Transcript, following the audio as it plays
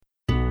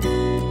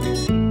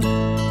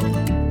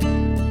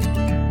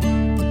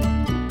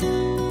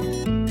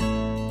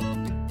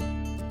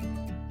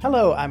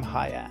Hello, I'm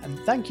Haya, and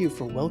thank you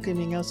for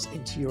welcoming us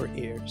into your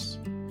ears.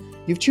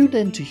 You've tuned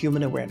in to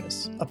Human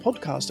Awareness, a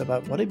podcast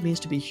about what it means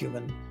to be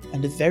human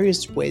and the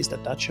various ways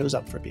that shows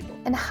up for people.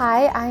 And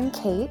hi, I'm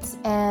Kate,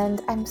 and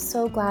I'm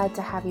so glad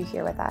to have you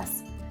here with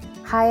us.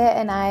 Haya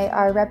and I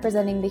are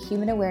representing the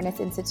Human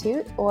Awareness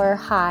Institute, or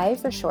HI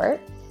for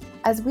short,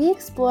 as we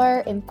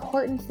explore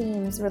important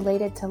themes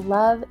related to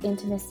love,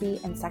 intimacy,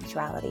 and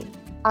sexuality.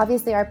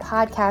 Obviously, our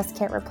podcast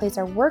can't replace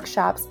our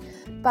workshops,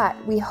 but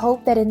we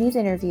hope that in these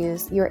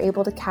interviews, you're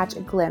able to catch a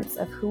glimpse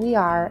of who we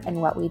are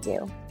and what we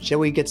do. Shall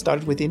we get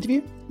started with the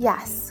interview?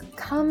 Yes,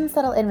 come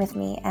settle in with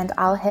me and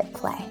I'll hit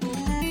play.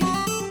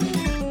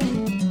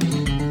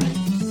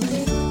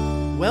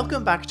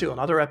 Welcome back to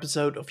another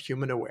episode of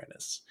Human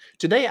Awareness.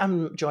 Today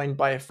I'm joined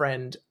by a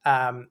friend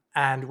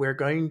and we're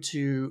going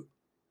to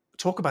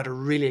talk about a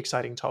really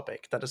exciting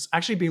topic that has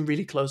actually been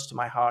really close to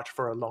my heart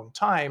for a long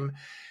time.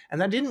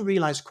 And I didn't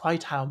realize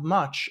quite how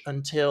much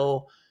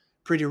until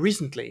pretty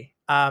recently,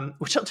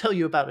 which I'll tell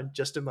you about in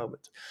just a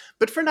moment.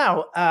 But for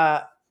now,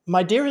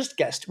 my dearest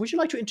guest, would you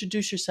like to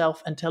introduce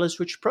yourself and tell us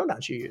which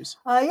pronouns you use?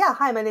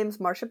 Hi, my name is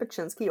Marsha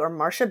Baczynski, or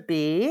Marsha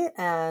B,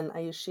 and I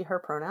use she, her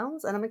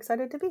pronouns, and I'm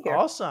excited to be here.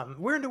 Awesome.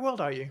 Where in the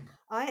world are you?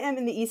 I am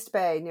in the East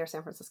Bay near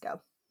San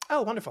Francisco.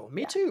 Oh, wonderful.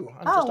 Me too.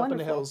 I'm Oh, just up wonderful. in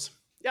the hills.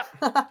 Yeah.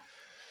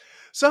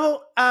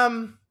 So,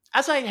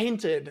 as I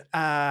hinted,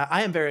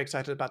 I am very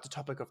excited about the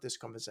topic of this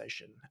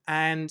conversation.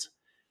 And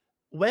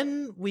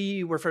when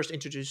we were first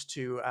introduced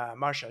to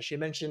Marsha, she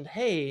mentioned,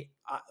 hey,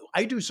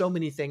 I do so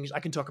many things,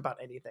 I can talk about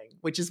anything,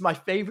 which is my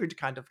favorite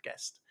kind of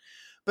guest.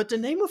 But the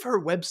name of her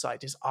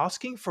website is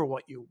Asking for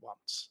What You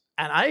Want.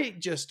 And I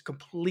just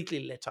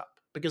completely lit up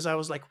because I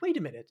was like, wait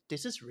a minute,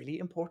 this is really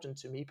important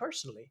to me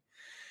personally.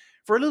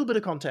 For a little bit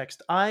of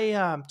context,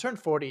 I turned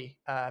 40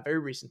 very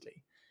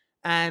recently.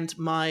 And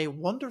my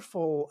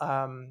wonderful,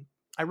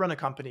 I run a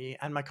company,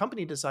 and my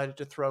company decided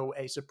to throw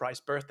a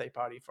surprise birthday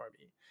party for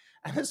me.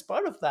 And as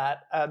part of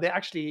that,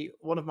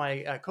 one of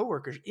my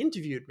coworkers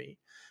interviewed me.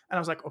 And I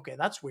was like, okay,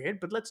 that's weird,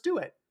 but let's do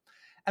it.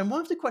 And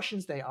one of the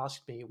questions they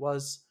asked me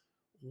was,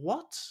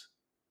 what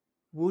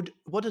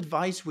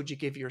advice would you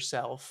give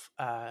yourself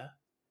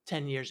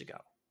 10 years ago?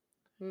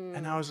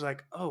 And I was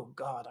like, oh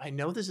God, I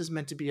know this is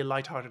meant to be a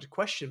lighthearted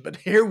question, but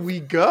here we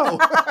go.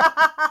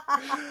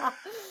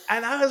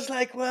 And I was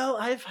like, well,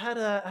 I've had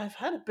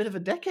a bit of a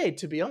decade,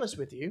 to be honest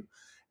with you.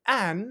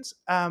 And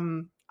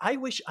I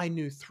wish I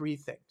knew three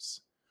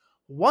things.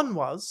 One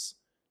was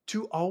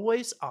to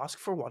always ask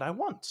for what I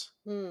want.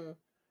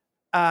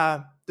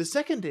 The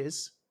second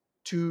is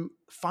to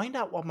find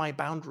out what my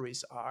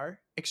boundaries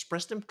are,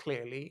 express them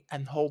clearly,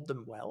 and hold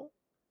them well.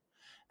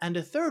 And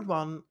the third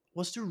one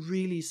was to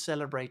really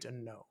celebrate a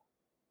no.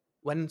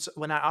 When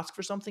I ask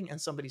for something and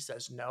somebody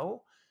says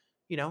no,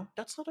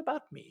 that's not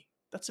about me.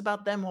 That's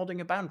about them holding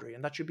a boundary,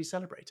 and that should be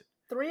celebrated.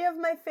 Three of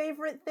my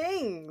favorite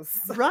things.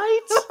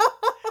 Right?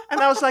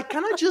 And I was like,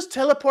 can I just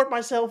teleport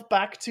myself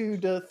back to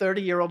the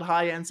 30-year-old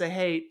Haya and say,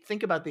 hey,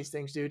 think about these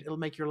things, dude. It'll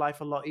make your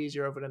life a lot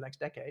easier over the next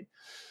decade.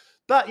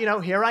 But,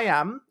 here I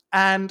am.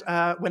 And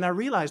when I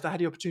realized I had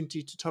the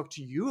opportunity to talk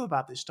to you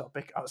about this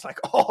topic, I was like,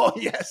 oh,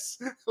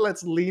 yes,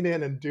 let's lean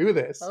in and do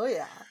this. Oh,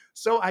 yeah.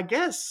 So I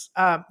guess,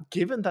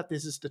 given that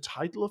this is the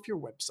title of your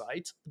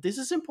website, this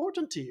is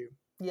important to you.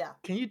 Yeah.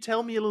 Can you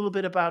tell me a little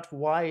bit about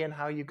why and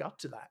how you got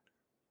to that?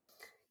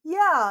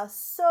 Yeah,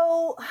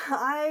 so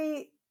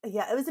it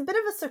was a bit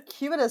of a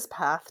circuitous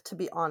path, to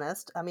be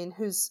honest. I mean,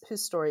 whose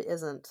story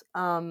isn't?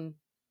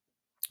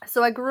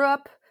 So I grew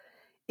up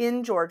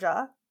in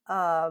Georgia,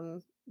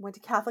 went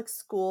to Catholic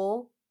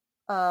school,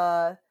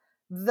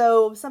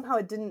 though somehow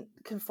it didn't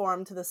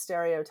conform to the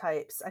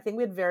stereotypes. I think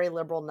we had very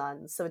liberal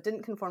nuns, so it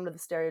didn't conform to the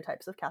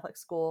stereotypes of Catholic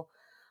school.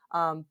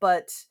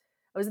 But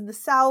I was in the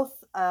South.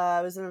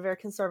 I was in a very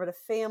conservative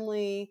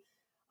family.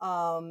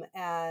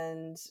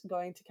 And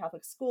going to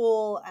Catholic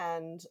school,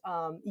 and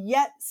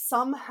yet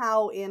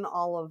somehow in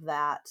all of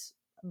that,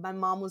 my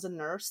mom was a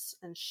nurse,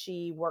 and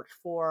she worked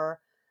for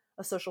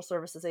a social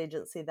services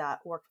agency that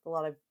worked with a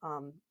lot of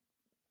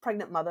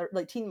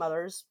pregnant teen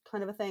mothers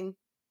kind of a thing,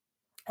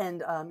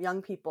 and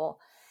young people.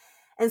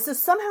 And so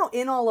somehow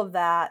in all of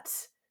that,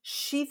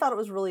 she thought it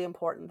was really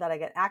important that I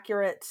get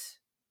accurate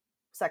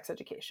sex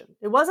education.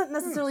 It wasn't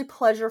necessarily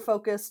pleasure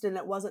focused, and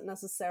it wasn't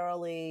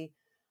necessarily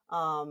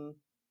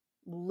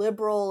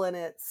liberal in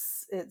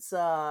its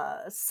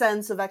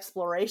sense of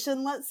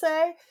exploration, let's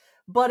say,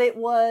 but it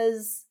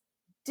was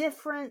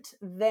different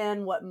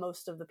than what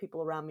most of the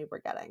people around me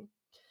were getting.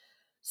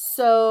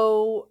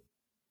 So,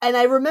 and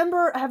I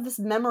remember I have this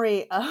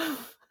memory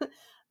of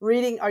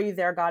reading "Are You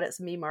There, God? It's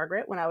Me,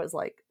 Margaret" when I was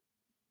like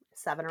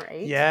 7 or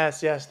 8.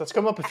 Yes, that's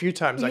come up a few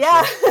times actually.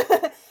 Yeah.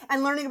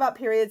 And learning about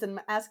periods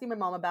and asking my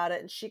mom about it,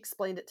 and she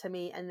explained it to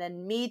me, and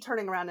then me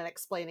turning around and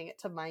explaining it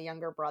to my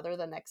younger brother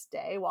the next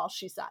day while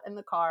she sat in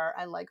the car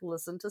and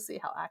listened to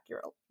see how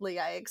accurately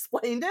I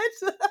explained it.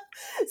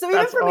 So even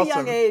That's from awesome. a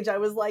young age, I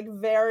was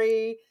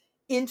very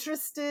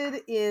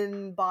interested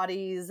in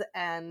bodies,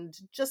 and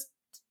just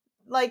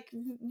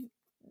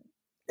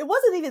it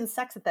wasn't even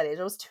sex at that age.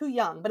 I was too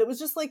young, but it was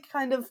just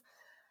kind of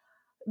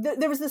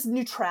there was this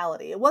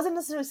neutrality. It wasn't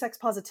necessarily sex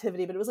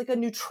positivity, but it was like a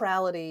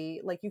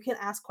neutrality. Like, you can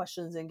ask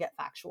questions and get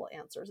factual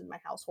answers in my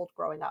household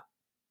growing up.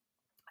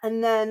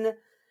 And then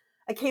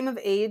I came of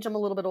age. I'm a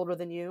little bit older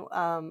than you.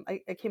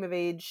 I came of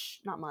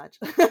age, not much,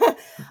 during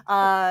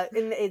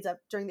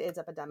the AIDS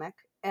epidemic.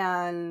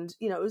 And,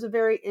 you know, it was a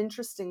very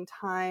interesting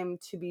time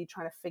to be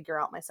trying to figure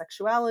out my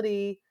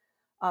sexuality,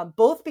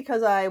 both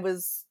because I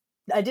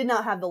did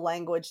not have the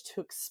language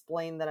to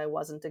explain that I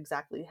wasn't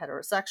exactly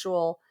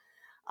heterosexual.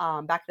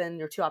 Back then,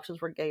 your two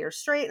options were gay or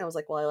straight. And I was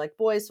like, well, I like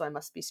boys, so I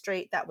must be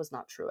straight. That was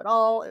not true at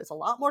all. It was a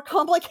lot more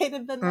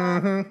complicated than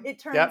that, it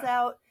turns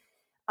out.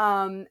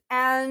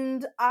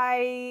 And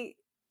I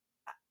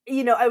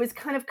was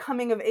kind of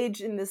coming of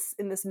age in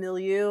this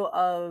milieu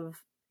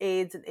of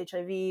AIDS and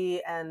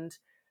HIV, and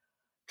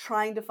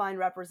trying to find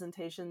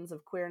representations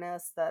of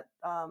queerness that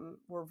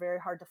were very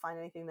hard to find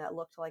anything that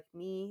looked like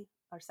me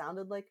or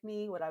sounded like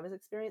me, what I was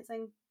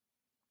experiencing.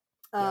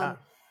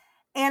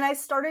 And I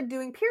started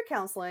doing peer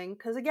counseling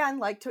because, again,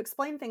 like to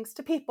explain things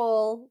to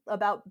people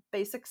about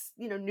basics,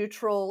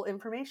 neutral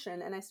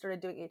information. And I started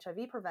doing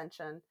HIV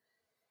prevention.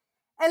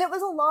 And it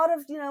was a lot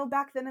of,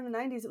 back then in the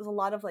 90s, it was a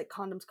lot of like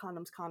condoms,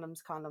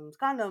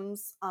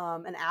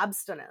 and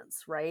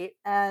abstinence, right?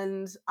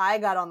 And I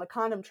got on the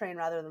condom train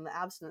rather than the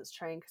abstinence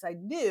train because I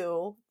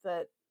knew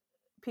that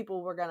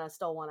people were going to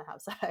still want to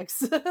have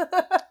sex.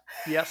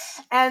 Yes.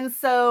 And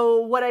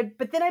so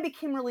but then I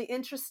became really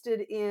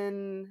interested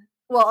in,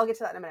 well, I'll get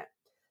to that in a minute.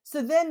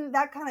 So then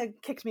that kind of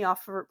kicked me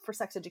off for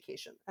sex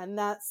education. And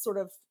that's sort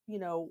of,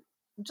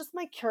 just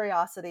my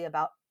curiosity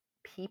about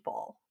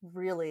people,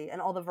 really,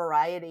 and all the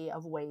variety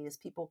of ways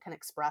people can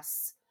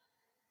express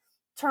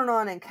turn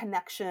on and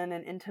connection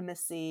and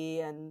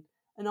intimacy and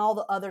all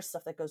the other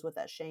stuff that goes with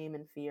that, shame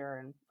and fear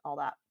and all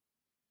that.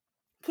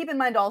 Keep in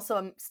mind also,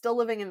 I'm still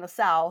living in the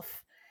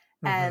South,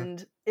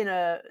 and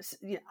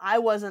I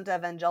wasn't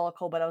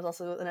evangelical, but I was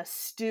also in a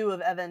stew of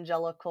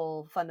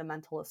evangelical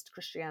fundamentalist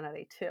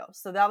Christianity too.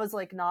 So that was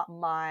like not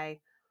my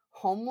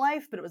home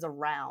life, but it was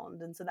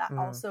around. And so that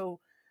also,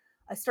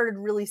 I started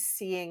really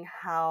seeing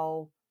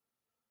how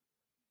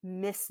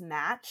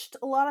mismatched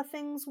a lot of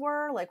things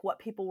were, like what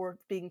people were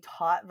being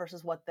taught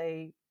versus what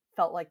they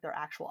felt like their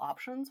actual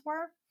options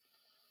were.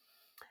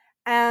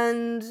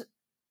 And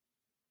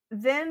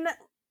then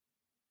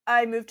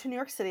I moved to New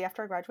York City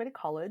after I graduated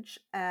college,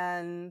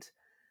 and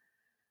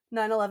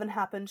 9/11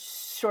 happened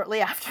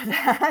shortly after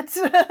that.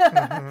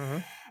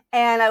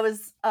 And I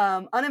was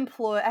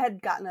unemployed. I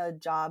had gotten a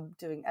job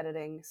doing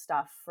editing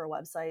stuff for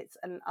websites,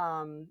 and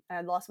I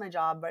had lost my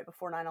job right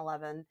before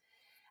 9/11.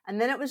 And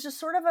then it was just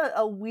sort of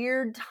a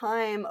weird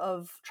time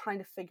of trying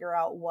to figure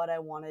out what I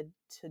wanted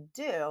to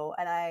do.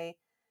 And I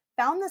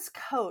found this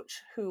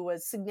coach who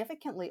was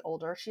significantly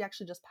older. She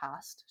actually just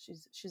passed.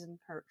 She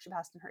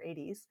passed in her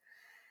 80s.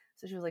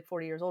 So she was like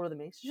 40 years older than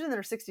me. So she was in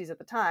her 60s at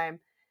the time,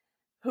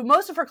 who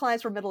most of her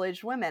clients were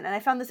middle-aged women. And I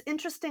found this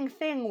interesting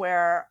thing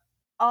where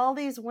all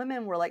these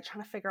women were like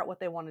trying to figure out what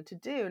they wanted to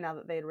do now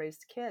that they had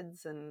raised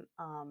kids. And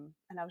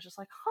I was just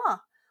like,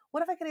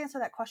 what if I could answer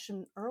that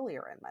question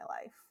earlier in my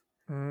life?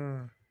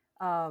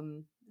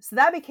 So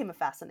that became a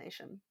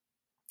fascination.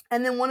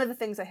 And then one of the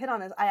things I hit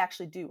on is I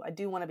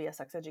do want to be a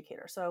sex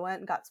educator. So I went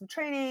and got some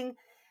training.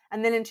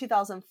 And then in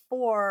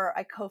 2004,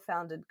 I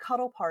co-founded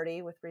Cuddle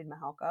Party with Reid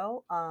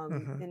Mihalko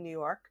in New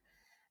York.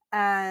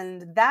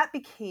 And that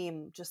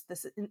became just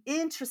an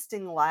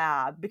interesting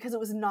lab because it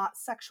was not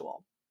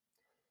sexual.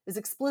 It was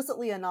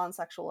explicitly a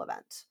non-sexual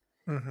event.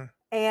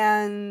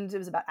 And it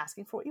was about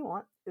asking for what you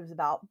want. It was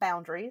about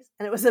boundaries.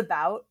 And it was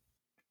about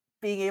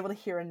being able to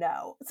hear a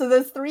no. So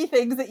those three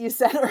things that you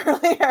said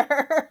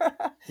earlier.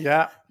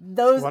 Yeah.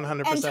 Those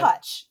 100%. and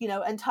touch,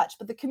 and touch.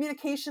 But the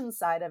communication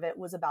side of it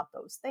was about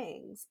those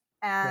things.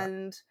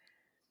 And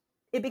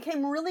it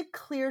became really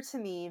clear to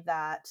me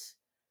that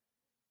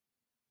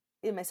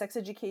in my sex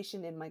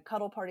education, in my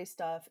Cuddle Party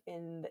stuff,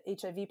 in the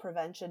HIV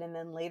prevention, and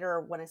then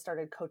later when I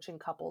started coaching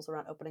couples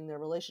around opening their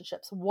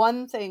relationships,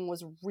 one thing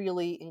was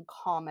really in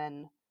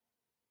common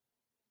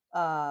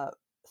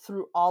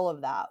through all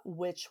of that,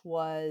 which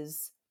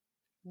was,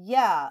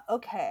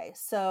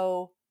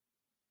 so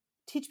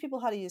teach people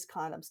how to use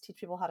condoms, teach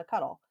people how to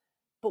cuddle.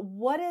 But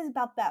what is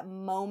about that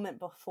moment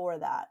before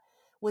that,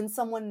 when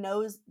someone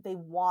knows they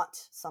want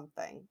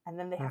something and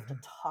then they have to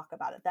talk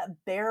about it,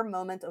 that bare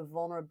moment of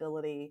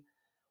vulnerability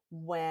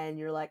when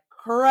you're like,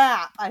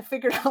 crap, I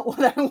figured out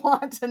what I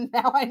want and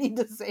now I need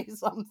to say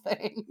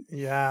something.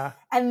 Yeah.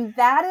 And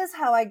that is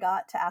how I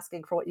got to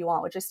asking for what you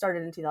want, which I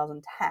started in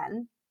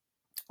 2010.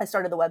 I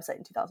started the website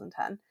in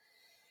 2010.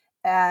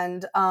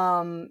 And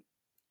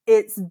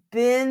it's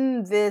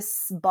been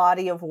this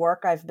body of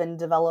work I've been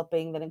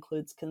developing that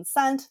includes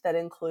consent, that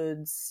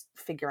includes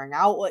figuring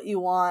out what you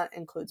want,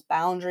 includes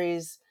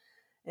boundaries.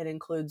 It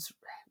includes,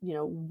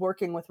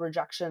 working with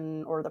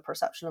rejection or the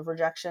perception of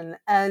rejection,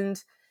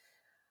 and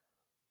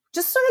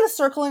just sort of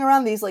circling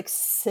around these like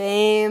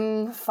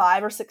same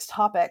 5 or 6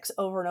 topics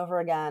over and over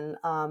again,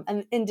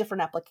 and in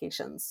different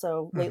applications.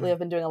 So lately I've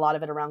been doing a lot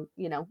of it around,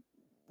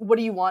 what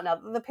do you want now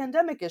that the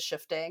pandemic is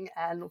shifting,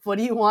 and what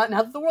do you want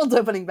now that the world's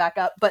opening back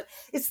up? But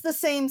it's the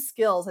same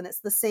skills, and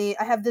it's the same.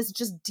 I have this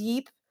just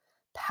deep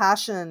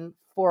passion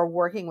for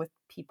working with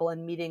people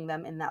and meeting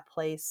them in that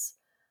place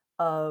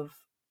of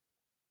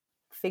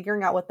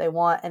figuring out what they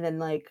want, and then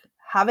like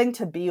having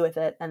to be with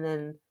it, and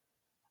then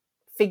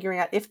figuring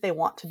out if they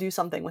want to do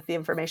something with the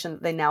information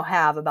that they now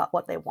have about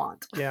what they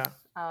want. Yeah.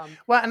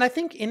 Well, and I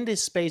think in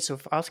this space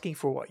of asking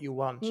for what you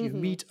want, you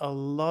meet a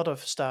lot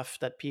of stuff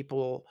that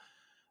people,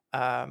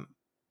 I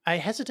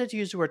hesitate to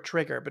use the word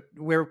trigger, but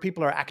where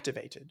people are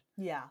activated.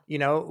 Yeah. You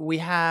know, we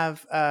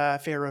have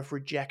fear of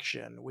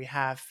rejection. We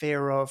have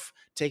fear of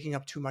taking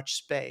up too much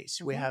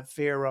space. We have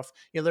fear of,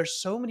 there's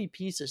so many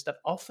pieces that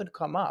often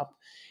come up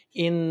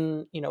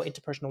in,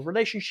 interpersonal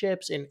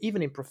relationships,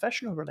 even in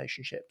professional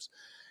relationships.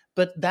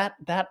 But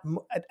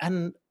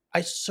and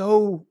I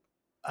so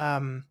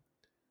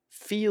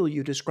feel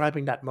you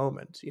describing that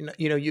moment.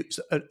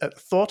 A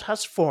thought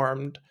has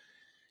formed.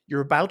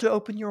 You're about to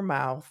open your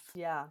mouth.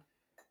 Yeah.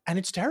 And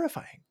it's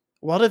terrifying.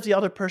 What if the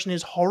other person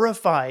is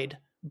horrified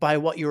by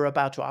what you're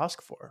about to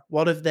ask for?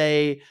 What if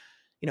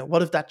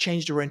what if that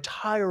changed their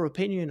entire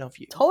opinion of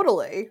you?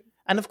 Totally.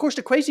 And of course,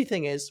 the crazy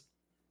thing is,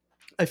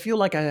 I feel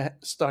like I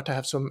start to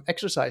have some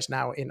exercise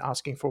now in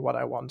asking for what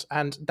I want.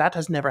 And that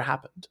has never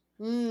happened.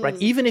 Right?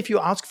 Even if you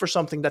ask for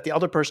something that the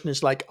other person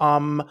is like,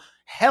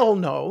 hell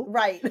no.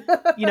 Right.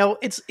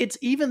 It's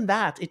even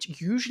that. It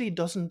usually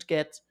doesn't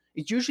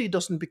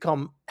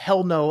become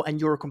hell no and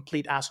you're a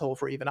complete asshole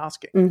for even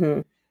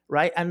asking.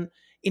 Right? And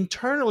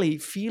internally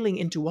feeling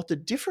into what the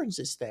difference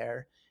is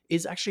there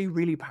is actually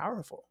really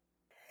powerful.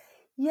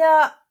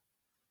 Yeah.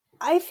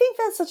 I think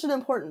that's such an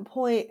important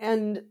point.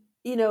 And,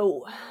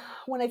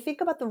 when I think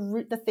about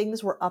the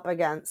things we're up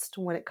against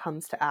when it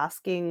comes to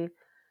asking,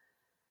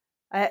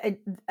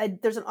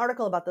 there's an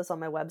article about this on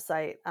my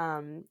website,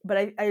 but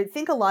I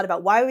think a lot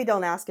about why we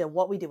don't ask and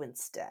what we do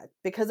instead,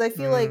 because I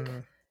feel like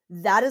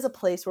that is a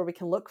place where we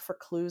can look for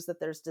clues that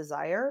there's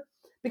desire,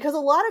 because a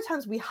lot of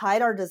times we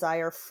hide our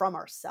desire from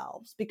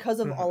ourselves because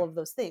of all of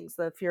those things: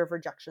 the fear of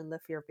rejection, the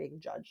fear of being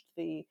judged,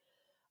 the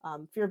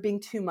fear of being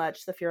too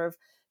much, the fear of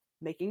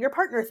making your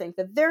partner think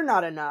that they're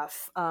not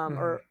enough,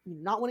 or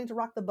not wanting to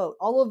rock the boat,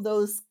 all of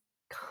those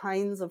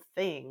kinds of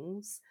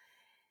things.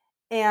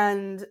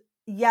 And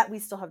yet we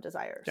still have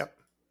desires. Yep.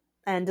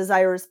 And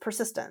desire is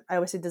persistent. I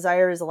always say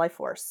desire is a life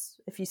force.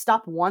 If you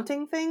stop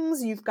wanting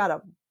things, you've got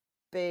a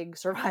big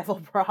survival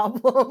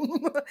problem.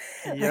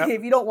 Yep.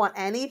 If you don't want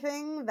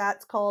anything,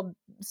 that's called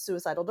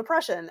suicidal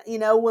depression,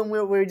 when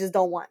we just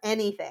don't want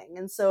anything.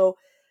 And so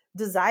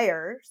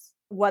desires,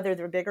 whether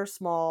they're big or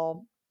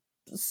small,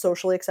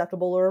 socially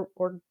acceptable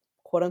or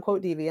quote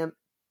unquote deviant,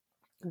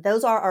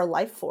 those are our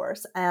life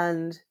force,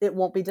 and it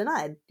won't be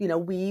denied.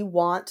 We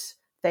want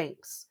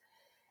things.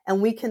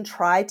 And we can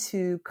try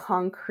to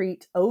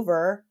concrete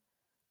over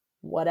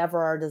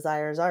whatever our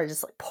desires are.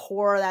 Just like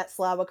pour that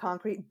slab of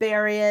concrete,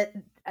 bury it.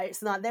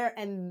 It's not there.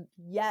 And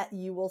yet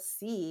you will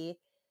see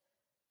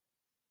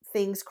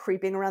things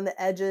creeping around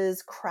the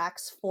edges,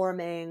 cracks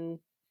forming,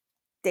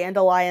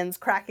 dandelions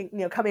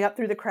cracking, coming up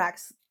through the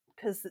cracks,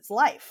 because it's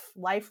life.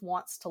 Life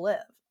wants to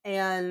live.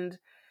 And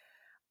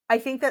I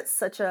think that's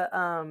such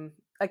a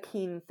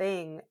keen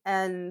thing.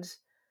 And,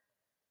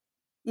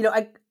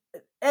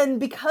 and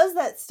because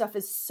that stuff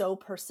is so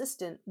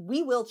persistent,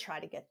 we will try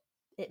to get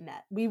it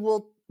met. We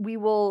will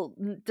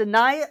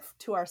deny it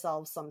to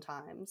ourselves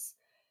sometimes,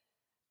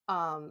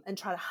 and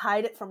try to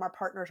hide it from our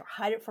partners or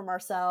hide it from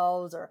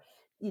ourselves, or,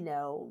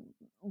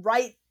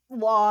 write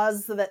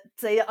laws that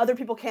say other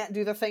people can't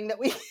do the thing that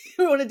we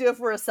want to do if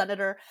we're a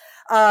senator.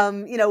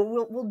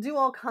 We'll do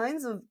all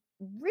kinds of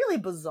really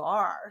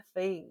bizarre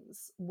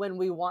things when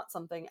we want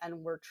something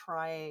and we're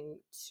trying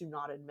to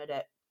not admit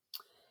it.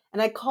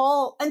 And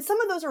and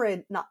some of those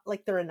are not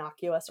like they're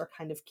innocuous or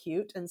kind of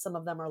cute. And some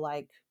of them are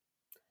like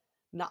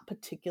not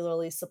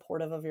particularly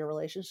supportive of your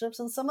relationships.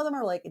 And some of them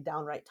are like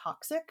downright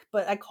toxic,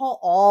 but I call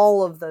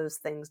all of those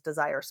things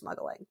desire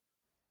smuggling.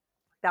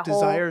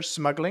 Desire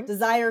smuggling?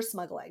 Desire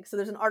smuggling. So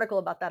there's an article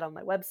about that on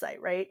my website,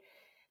 right?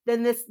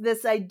 Then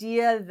this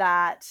idea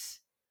that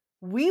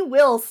we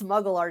will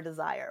smuggle our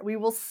desire. We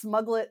will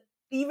smuggle it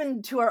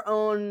even to our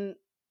own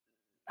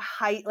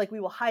height. Like we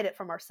will hide it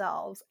from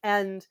ourselves.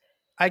 And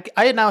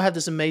I now have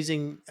this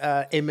amazing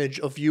image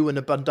of you in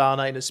a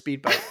bandana in a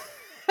speedboat.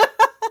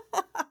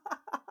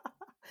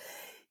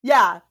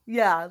 Yeah.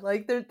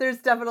 Like there's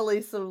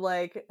definitely some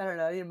like, I don't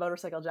know,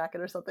 motorcycle jacket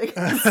or something,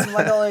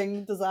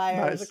 smuggling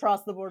desires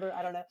across the border.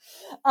 I don't know.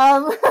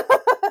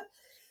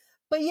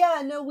 But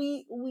yeah, no,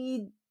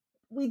 we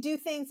do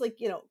things like,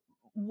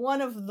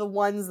 one of the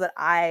ones that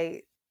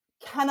I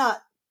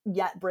cannot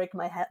yet break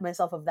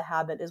myself of the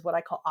habit is what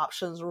I call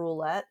options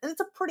roulette. And it's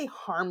a pretty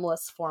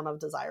harmless form of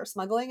desire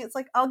smuggling. It's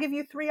like, I'll give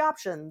you 3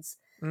 options,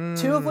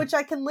 2 of which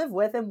I can live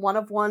with, and one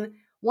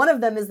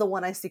of them is the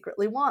one I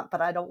secretly want, but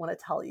I don't want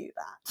to tell you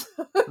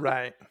that.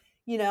 Right.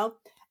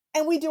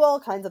 And we do all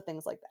kinds of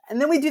things like that.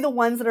 And then we do the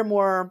ones that are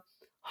more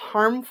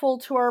harmful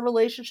to our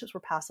relationships.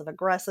 We're passive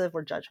aggressive,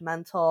 we're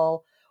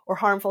judgmental, or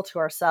harmful to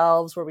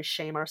ourselves, where we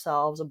shame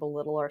ourselves or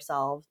belittle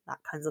ourselves,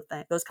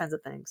 those kinds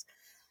of things.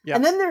 Yeah.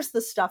 And then there's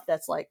the stuff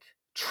that's like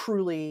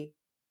truly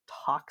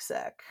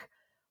toxic,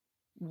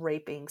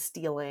 raping,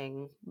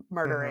 stealing,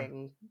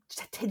 murdering,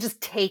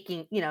 just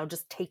taking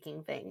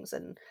things,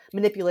 and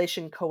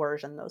manipulation,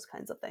 coercion, those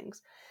kinds of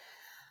things.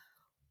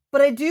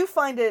 But I do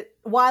find it,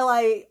 while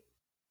I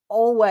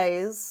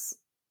always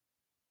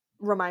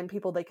remind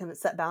people they can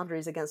set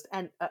boundaries against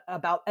and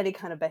about any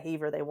kind of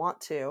behavior they want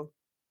to,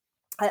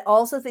 I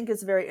also think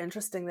it's very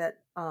interesting that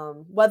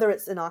whether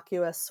it's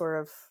innocuous,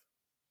 sort of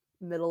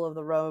middle of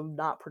the road,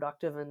 not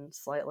productive and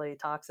slightly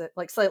toxic,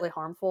 like slightly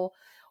harmful,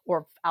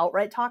 or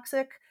outright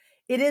toxic,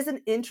 it is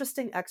an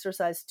interesting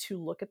exercise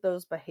to look at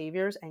those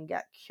behaviors and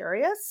get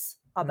curious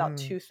about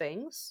two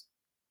things.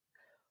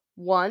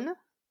 One,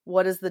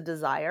 what is the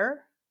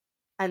desire?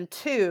 And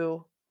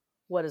two,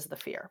 what is the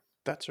fear?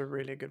 That's a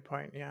really good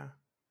point. Yeah.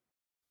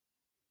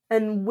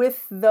 And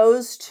with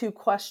those two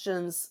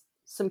questions,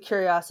 some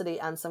curiosity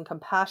and some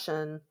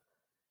compassion,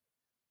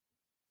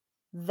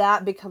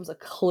 that becomes a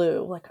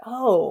clue. Like,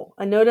 oh,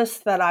 I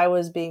noticed that I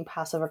was being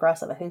passive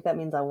aggressive. I think that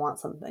means I want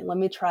something. Let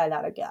me try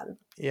that again.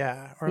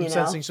 Yeah. Or I'm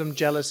sensing some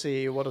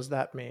jealousy. What does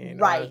that mean?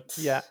 Right.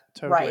 Or, yeah,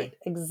 totally. Right.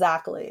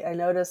 Exactly. I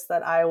noticed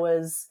that I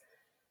was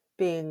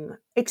being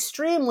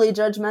extremely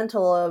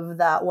judgmental of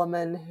that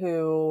woman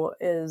who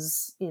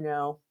is,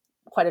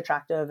 quite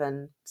attractive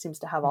and seems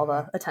to have all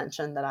the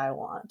attention that I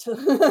want.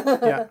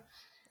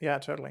 Yeah,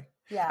 totally.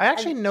 Yeah. I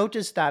actually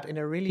noticed that in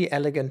a really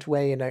elegant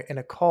way in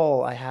a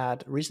call I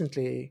had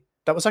recently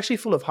that was actually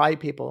full of high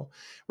people,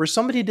 where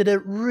somebody did a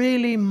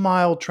really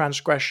mild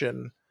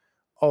transgression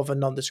of a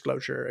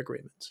non-disclosure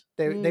agreement.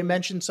 They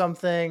mentioned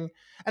something,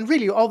 and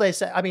really all they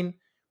said, I mean,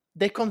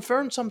 they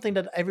confirmed something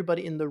that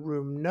everybody in the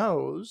room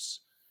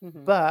knows,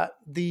 but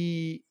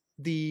the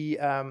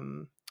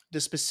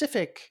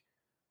specific,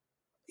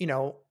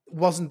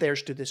 wasn't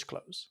theirs to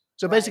disclose.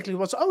 So basically it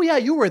was, oh yeah,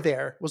 you were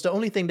there, was the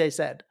only thing they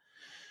said.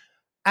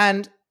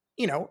 And,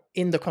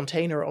 in the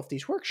container of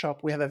these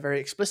workshops, we have a very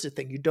explicit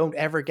thing. You don't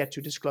ever get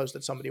to disclose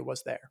that somebody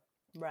was there.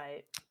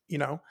 Right.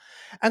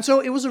 And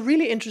so it was a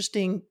really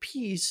interesting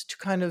piece to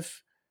kind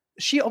of,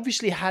 she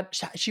obviously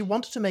she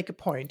wanted to make a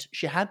point.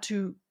 She had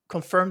to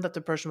confirm that the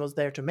person was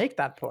there to make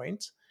that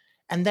point,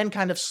 and then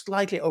kind of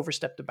slightly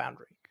overstep the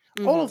boundary.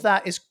 All of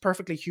that is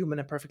perfectly human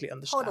and perfectly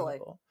understandable.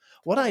 Totally.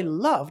 What I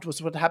loved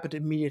was what happened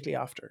immediately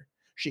after.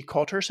 She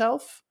caught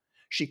herself.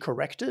 She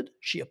corrected,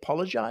 she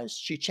apologized,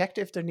 she checked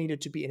if there needed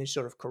to be any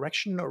sort of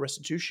correction or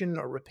restitution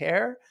or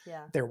repair.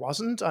 Yeah. There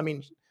wasn't. I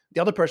mean, the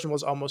other person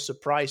was almost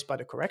surprised by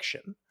the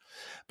correction.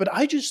 But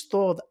I just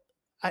thought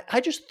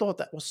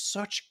that was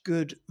such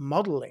good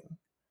modeling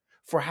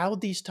for how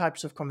these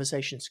types of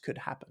conversations could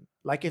happen.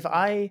 Like if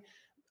I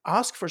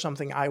ask for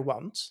something I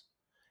want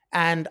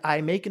and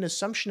I make an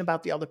assumption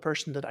about the other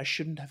person that I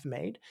shouldn't have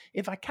made,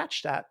 if I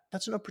catch that,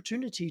 that's an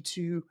opportunity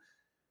to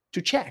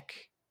check,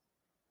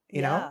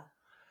 you know?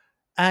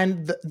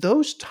 And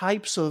those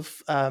types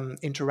of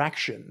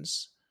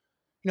interactions,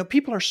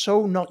 people are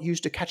so not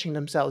used to catching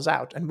themselves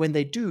out. And when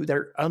they do,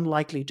 they're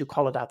unlikely to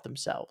call it out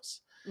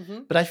themselves.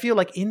 But I feel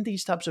like in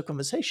these types of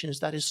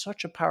conversations, that is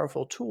such a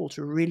powerful tool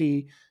to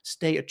really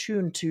stay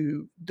attuned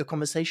to the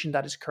conversation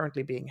that is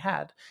currently being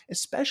had,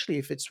 especially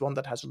if it's one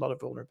that has a lot of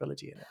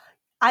vulnerability in it.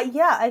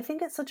 I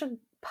think it's such a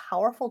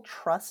powerful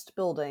trust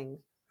building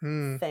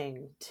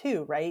thing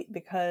too, right?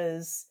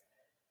 Because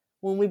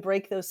when we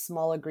break those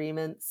small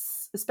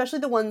agreements, especially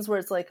the ones where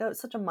it's like, oh,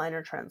 it's such a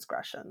minor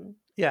transgression.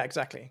 Yeah,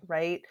 exactly.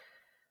 Right?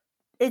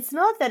 It's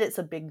not that it's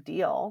a big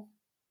deal.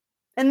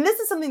 And this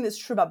is something that's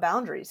true about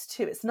boundaries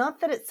too. It's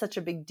not that it's such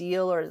a big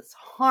deal or it's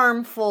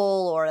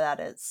harmful or that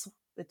it's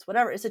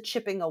whatever. It's a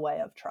chipping away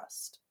of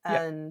trust.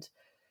 Yeah. And,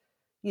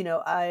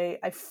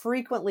 I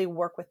frequently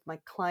work with my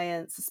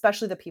clients,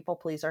 especially the people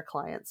pleaser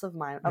clients of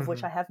mine, of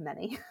which I have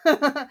many.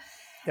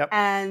 Yep.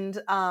 And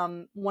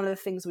one of the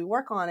things we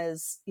work on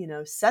is,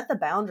 set the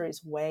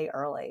boundaries way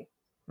early.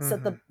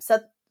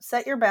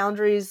 Set your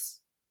boundaries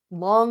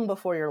long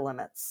before your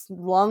limits,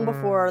 long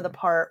before the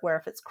part where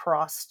if it's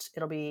crossed,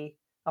 it'll be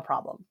a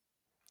problem.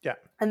 Yeah.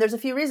 And there's a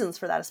few reasons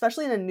for that,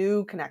 especially in a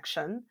new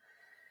connection.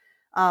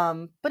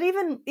 But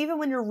even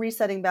when you're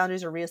resetting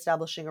boundaries or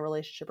reestablishing a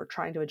relationship or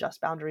trying to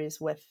adjust boundaries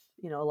with,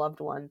 a loved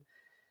one,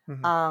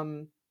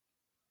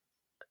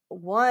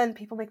 one,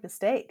 people make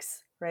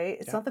mistakes, right?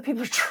 It's not that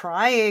people are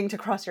trying to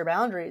cross your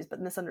boundaries, but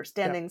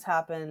misunderstandings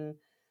happen,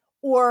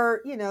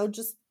 or,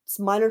 just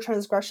minor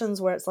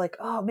transgressions where it's like,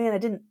 oh man,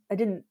 I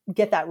didn't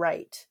get that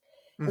right.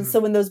 And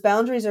so when those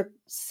boundaries are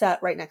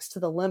set right next to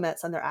the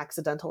limits and they're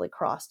accidentally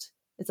crossed,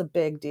 it's a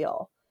big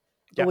deal.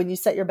 But when you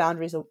set your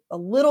boundaries a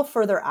little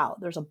further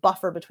out, there's a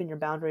buffer between your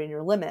boundary and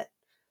your limit.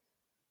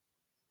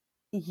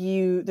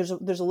 There's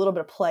a little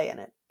bit of play in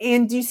it,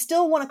 and you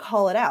still want to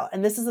call it out.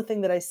 And this is the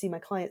thing that I see my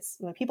clients,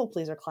 my people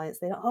pleaser clients,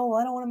 they don't,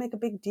 I don't want to make a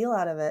big deal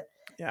out of it.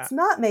 Yeah. It's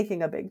not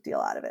making a big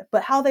deal out of it,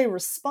 but how they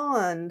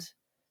respond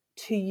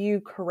to you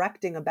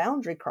correcting a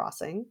boundary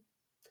crossing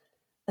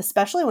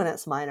especially when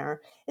it's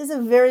minor, is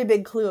a very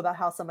big clue about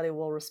how somebody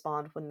will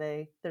respond when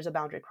there's a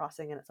boundary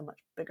crossing and it's a much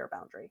bigger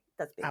boundary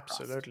that's being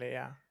crossed. Absolutely,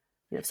 yeah.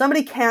 If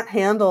somebody can't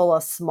handle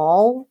a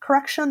small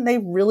correction, they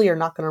really are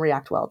not going to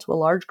react well to a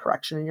large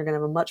correction, and you're going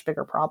to have a much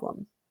bigger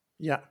problem.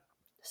 Yeah.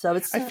 So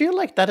it's. I feel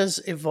like that has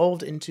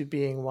evolved into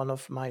being one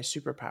of my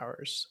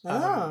superpowers.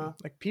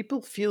 Like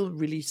people feel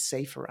really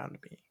safe around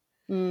me.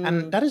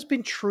 And that has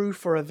been true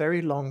for a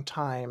very long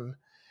time.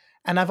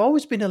 And I've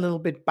always been a little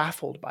bit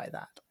baffled by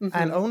that. Mm-hmm.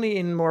 And only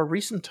in more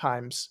recent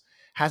times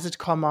has it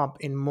come up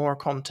in more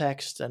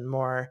context and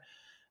more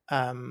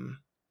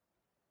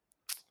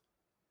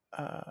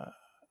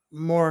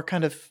more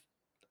kind of,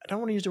 I don't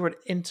want to use the word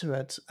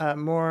intimate,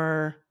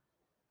 more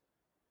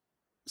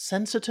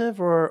sensitive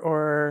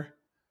or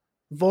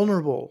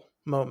vulnerable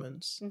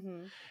moments.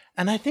 Mm-hmm.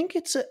 And I think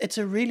it's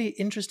a really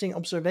interesting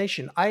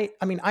observation. I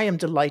mean, I am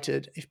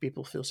delighted if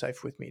people feel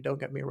safe with me, don't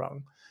get me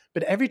wrong.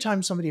 But every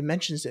time somebody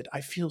mentions it, I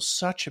feel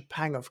such a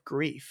pang of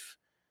grief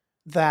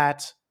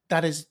that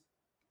is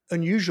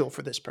unusual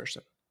for this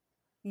person.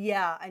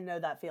 Yeah, I know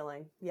that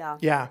feeling. Yeah.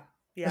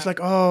 It's like,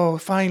 oh,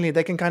 finally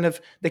they can kind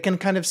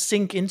of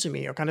sink into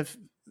me or kind of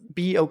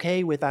be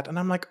okay with that. And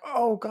I'm like,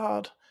 oh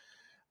God,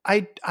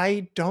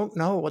 I don't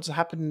know what's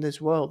happened in this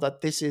world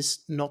that this is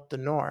not the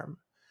norm.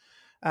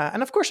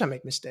 And of course I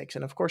make mistakes.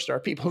 And of course there are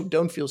people who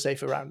don't feel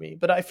safe around me.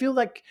 But I feel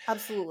like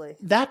absolutely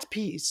that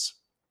piece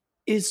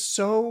is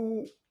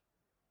so,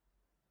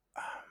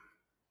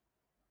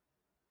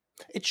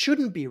 it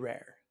shouldn't be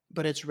rare,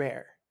 but it's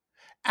rare.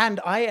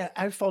 And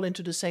I fall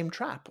into the same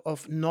trap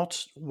of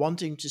not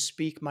wanting to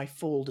speak my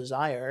full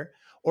desire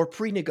or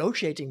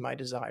pre-negotiating my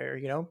desire,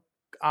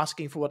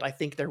 asking for what I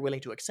think they're willing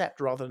to accept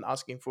rather than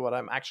asking for what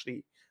I'm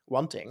actually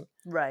wanting.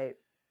 Right.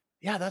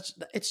 Yeah,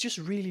 it's just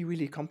really,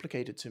 really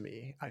complicated to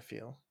me, I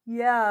feel.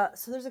 Yeah,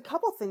 so there's a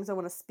couple things I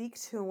want to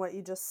speak to in what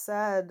you just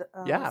said.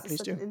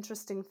 Please do. An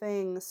interesting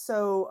thing.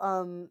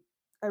 So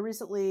I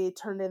recently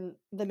turned in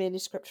the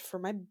manuscript for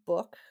my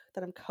book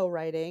that I'm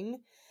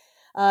co-writing.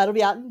 It'll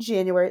be out in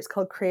January. It's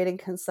called Creating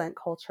Consent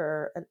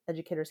Culture, an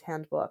Educator's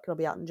Handbook. It'll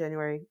be out in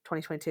January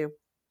 2022.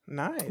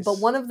 Nice. But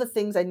one of the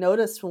things I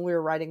noticed when we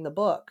were writing the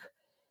book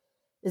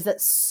is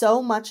that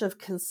so much of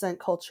consent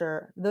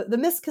culture, the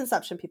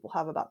misconception people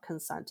have about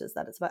consent is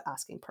that it's about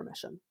asking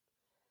permission.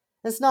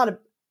 It's not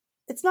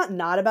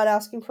about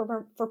asking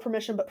for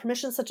permission, but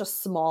permission is such a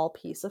small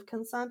piece of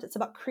consent. It's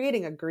about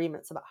creating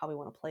agreements about how we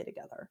want to play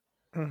together.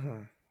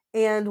 Mm-hmm.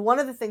 And one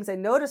of the things I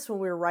noticed when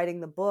we were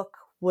writing the book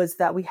was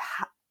that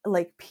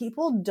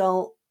people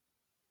don't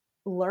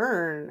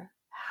learn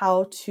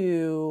how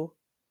to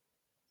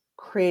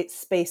create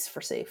space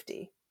for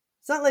safety.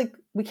 It's not like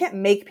we can't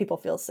make people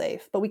feel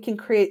safe, but we can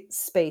create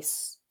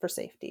space for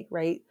safety,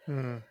 right?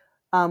 Mm.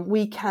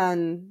 We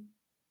can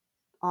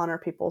honor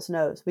people's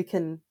no's. We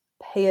can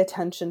pay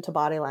attention to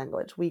body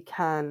language. We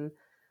can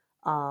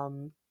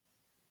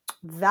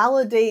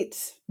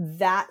validate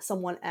that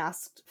someone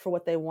asked for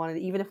what they wanted,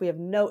 even if we have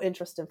no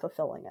interest in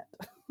fulfilling it.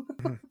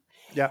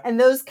 Yeah. And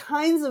those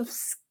kinds of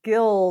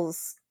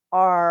skills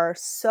are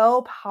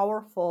so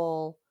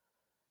powerful,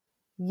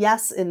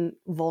 yes, in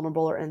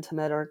vulnerable or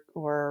intimate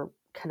or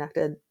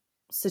connected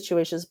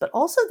situations, but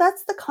also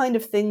that's the kind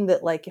of thing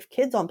that, like, if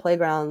kids on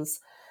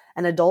playgrounds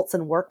and adults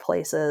in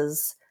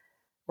workplaces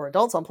or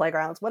adults on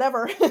playgrounds,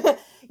 whatever,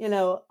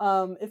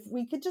 if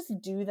we could just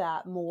do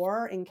that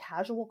more in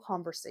casual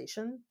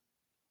conversation,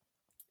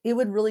 it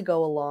would really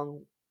go a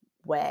long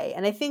way.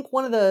 And I think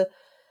one of the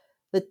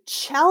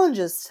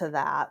challenges to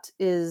that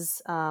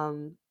is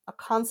a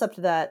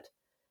concept that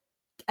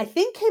I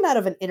think came out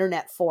of an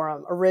internet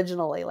forum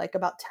originally, like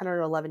about 10 or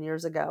 11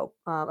 years ago,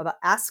 about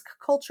ask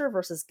culture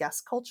versus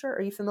guest culture.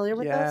 Are you familiar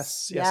with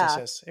this?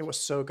 Yes. It was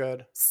so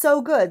good. So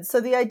good.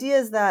 So the idea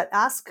is that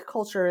ask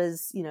culture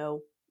is,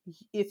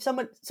 if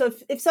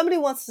somebody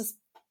wants to,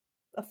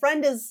 a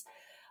friend is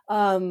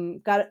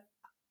got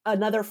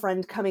another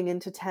friend coming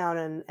into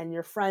town and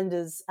your friend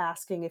is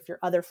asking if your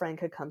other friend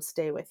could come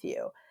stay with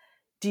you.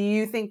 Do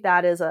you think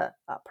that is a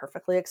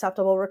perfectly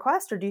acceptable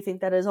request, or do you think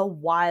that is a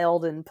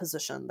wild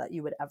imposition that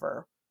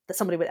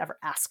somebody would ever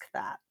ask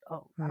that?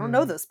 Oh, I don't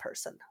know this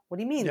person. What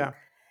do you mean? Yeah.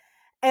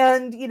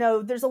 And,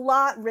 there's a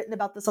lot written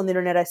about this on the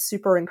internet. I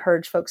super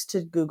encourage folks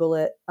to Google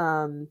it.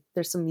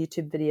 There's some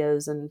YouTube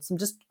videos and some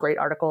just great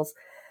articles.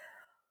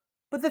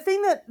 But the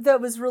thing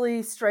that was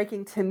really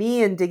striking to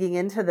me in digging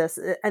into this,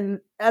 and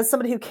as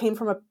somebody who came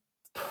from a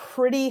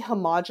pretty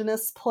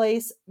homogenous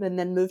place and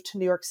then moved to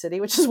New York City,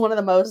 which is one of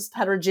the most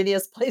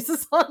heterogeneous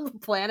places on the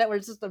planet, where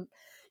it's just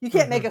you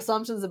can't make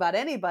assumptions about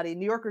anybody.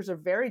 New Yorkers are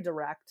very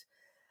direct.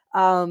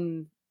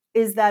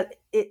 Is that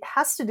it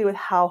has to do with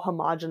how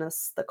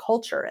homogenous the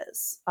culture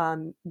is,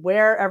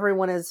 where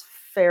everyone is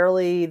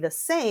fairly the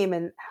same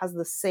and has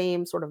the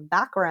same sort of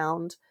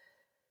background.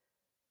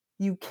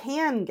 You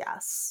can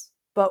guess,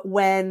 but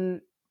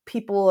when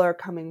people are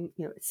coming,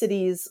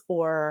 cities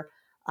or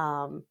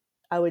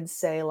I would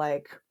say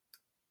like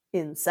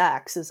in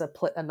sex is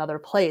another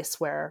place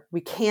where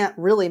we can't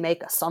really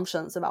make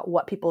assumptions about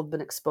what people have been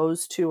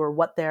exposed to or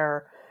what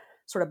their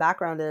sort of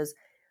background is.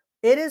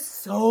 it is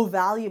so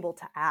valuable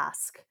to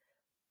ask,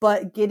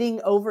 but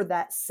getting over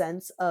that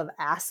sense of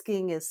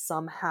asking is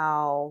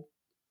somehow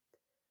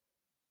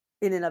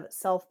in and of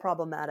itself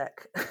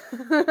problematic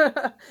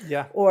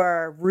Yeah.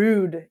 or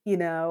rude,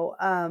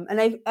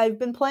 and I've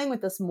been playing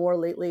with this more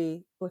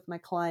lately with my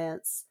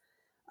clients.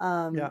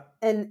 Yeah.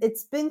 And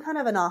it's been kind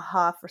of an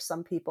aha for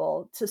some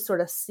people to sort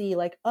of see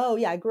like, oh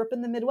yeah, I grew up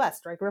in the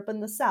Midwest, or I grew up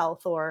in the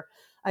South, or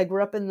I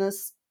grew up in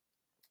this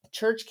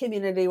church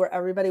community where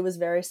everybody was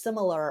very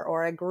similar,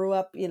 or I grew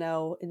up,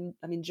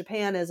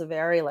 Japan is a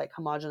very like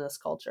homogenous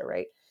culture,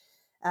 right?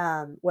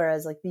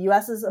 Whereas like the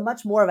US is a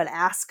much more of an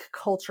ask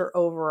culture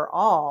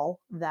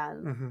overall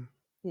than,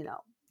 Mm-hmm.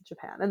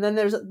 Japan. And then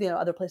there's,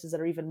 other places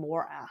that are even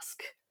more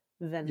ask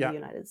than Yeah. the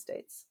United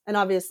States. And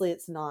obviously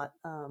it's not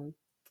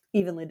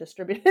evenly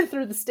distributed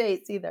through the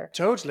States either.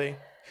 Totally.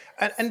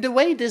 And the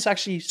way this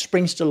actually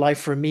springs to life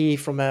for me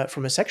from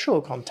a sexual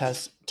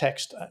context,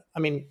 I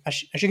mean,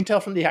 as you can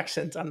tell from the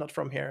accent, I'm not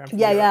from here. I'm from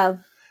Europe.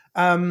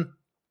 Yeah.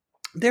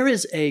 There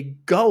is a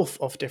gulf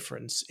of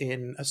difference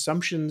in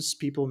assumptions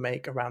people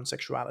make around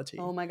sexuality.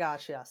 Oh my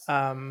gosh, yes.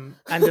 And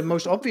the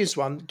most obvious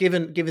one,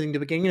 given the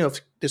beginning of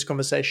this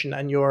conversation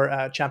and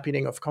your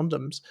championing of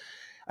condoms,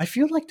 I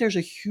feel like there's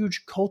a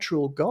huge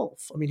cultural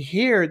gulf. I mean,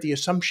 here the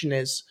assumption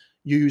is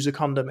you use a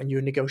condom and you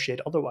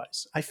negotiate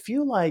otherwise. I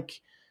feel like,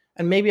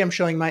 and maybe I'm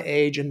showing my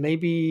age, and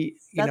maybe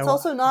that's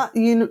also not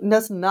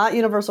that's not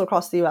universal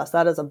across the U.S.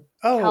 That is a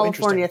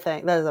California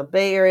thing. That is a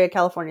Bay Area,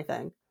 California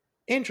thing.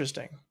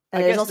 Interesting.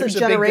 And I guess there's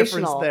a big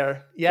difference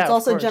there. Yeah, it's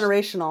also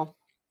generational.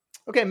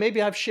 Okay,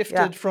 maybe I've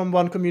shifted from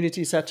one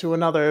community set to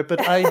another, but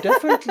I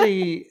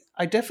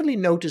definitely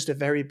noticed a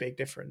very big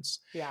difference.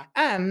 Yeah,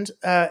 and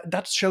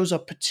that shows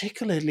up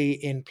particularly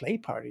in play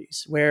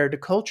parties, where the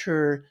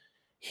culture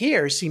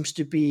here seems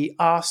to be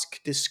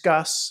ask,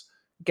 discuss,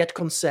 get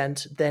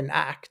consent, then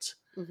act.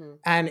 Mm-hmm.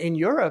 And in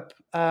Europe,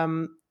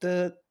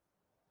 the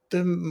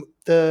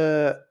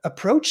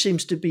approach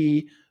seems to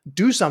be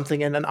do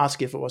something and then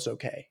ask if it was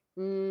okay.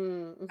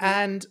 Mm-hmm.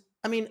 And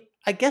I mean,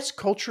 I guess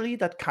culturally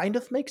that kind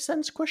of makes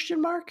sense, ?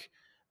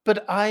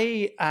 But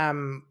I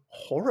am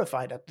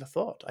horrified at the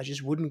thought. I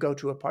just wouldn't go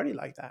to a party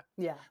like that.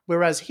 Yeah.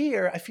 Whereas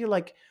here, I feel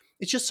like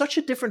it's just such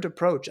a different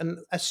approach. And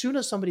as soon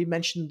as somebody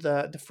mentioned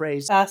the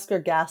phrase ask or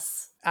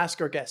guess,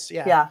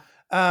 yeah.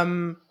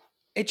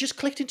 It just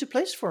clicked into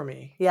place for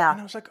me. Yeah.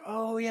 And I was like,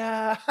 oh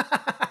yeah,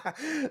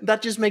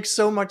 that just makes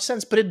so much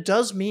sense. But it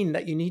does mean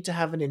that you need to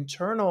have an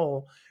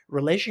internal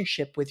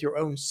relationship with your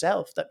own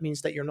self. That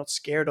means that you're not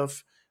scared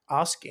of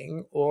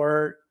asking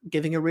or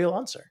giving a real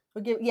answer.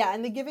 Yeah,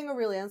 and the giving a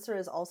real answer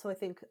is also, I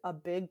think, a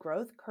big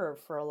growth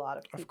curve for a lot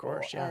of people. Of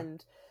course, yeah.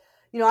 And,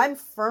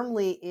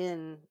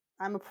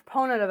 I'm a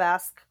proponent of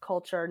ask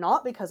culture,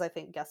 not because I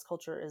think guess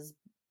culture is,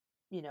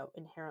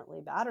 inherently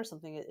bad or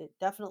something. It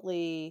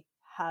definitely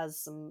has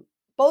some,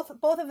 both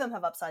of them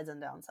have upsides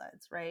and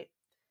downsides, right?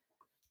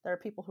 There are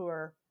people who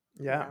are,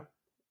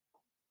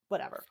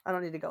 whatever. I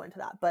don't need to go into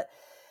that, but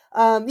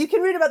you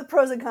can read about the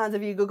pros and cons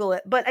if you Google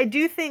it. But I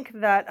do think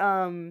that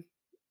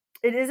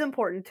it is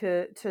important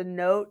to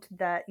note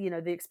that,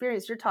 the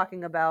experience you're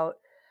talking about,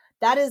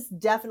 that is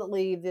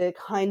definitely the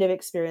kind of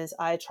experience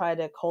I try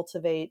to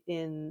cultivate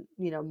in,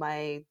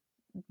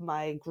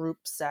 my group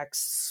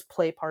sex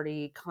play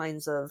party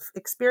kinds of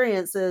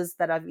experiences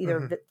that I've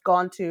either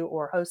gone to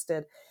or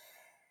hosted.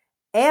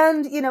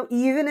 And,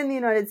 even in the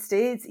United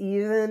States,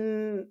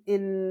 even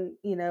in,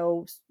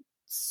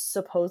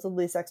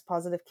 supposedly sex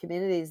positive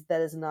communities, that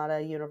is not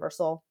a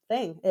universal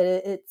thing.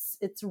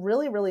 It's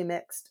really, really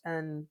mixed,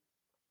 and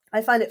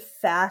I find it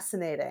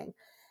fascinating.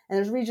 And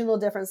there's regional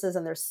differences,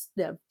 and there's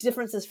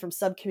differences from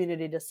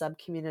sub-community to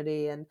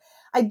sub-community. And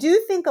I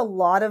do think a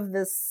lot of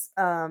this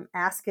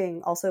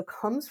asking also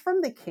comes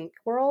from the kink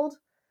world.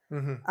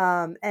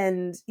 Mm-hmm.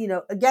 And,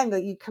 again,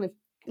 you kind of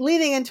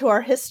leading into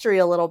our history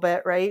a little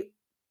bit, right?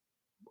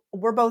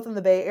 We're both in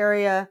the Bay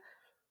Area.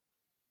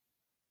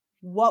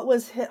 What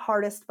was hit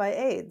hardest by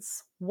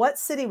AIDS? What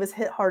city was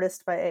hit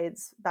hardest by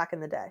AIDS back in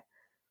the day?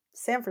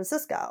 San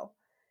Francisco.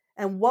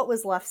 And what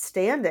was left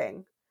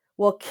standing?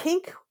 Well,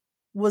 kink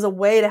was a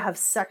way to have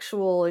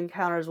sexual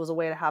encounters, was a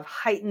way to have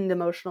heightened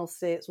emotional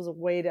states, was a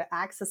way to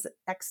access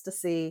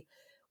ecstasy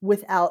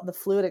without the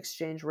fluid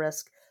exchange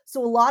risk.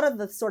 So a lot of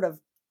the sort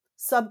of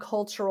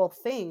subcultural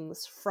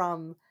things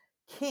from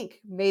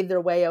kink made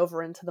their way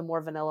over into the more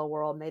vanilla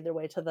world, made their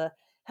way to the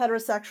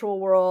heterosexual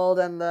world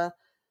and the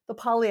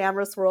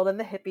polyamorous world and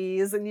the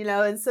hippies,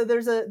 and so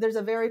there's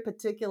a very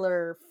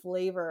particular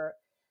flavor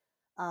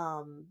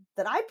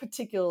that I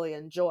particularly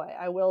enjoy.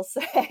 I will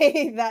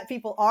say that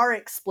people are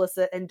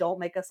explicit and don't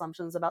make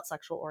assumptions about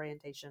sexual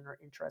orientation or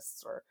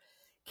interests or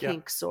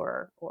kinks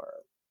or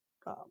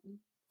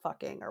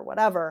fucking or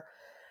whatever.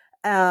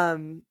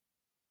 And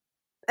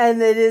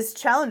it is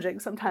challenging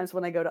sometimes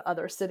when I go to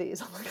other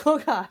cities. I'm like, oh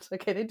gosh,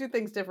 okay, they do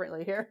things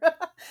differently here.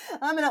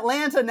 I'm in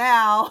Atlanta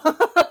now.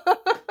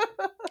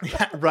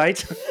 Yeah,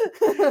 right.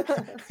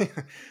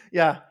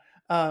 Yeah.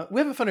 We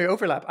have a funny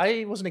overlap.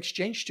 I was an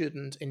exchange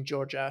student in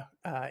Georgia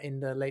in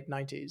the late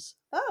 90s.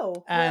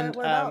 Oh, and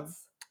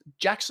whereabouts?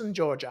 Jackson,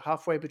 Georgia,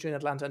 halfway between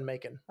Atlanta and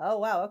Macon. Oh,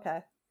 wow.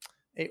 Okay.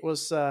 It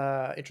was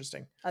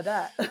interesting. I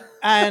bet.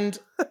 And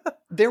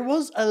there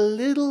was a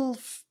little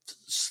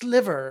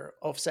sliver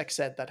of sex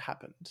ed that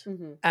happened.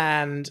 Mm-hmm.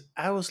 And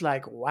I was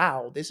like,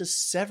 wow, this is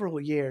several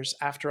years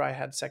after I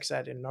had sex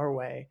ed in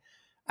Norway.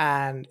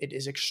 And it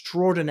is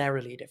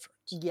extraordinarily different.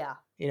 Yeah.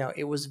 You know,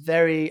 it was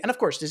very, and of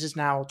course, this is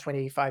now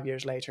 25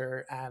 years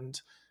later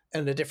and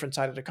in a different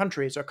side of the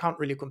country. So I can't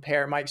really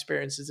compare my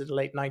experiences in the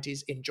late 90s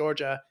in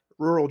Georgia,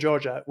 rural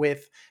Georgia,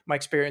 with my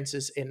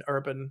experiences in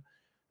urban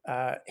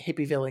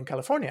Hippieville in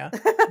California.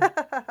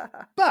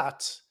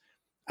 But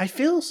I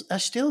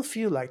still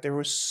feel like there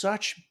were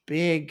such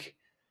big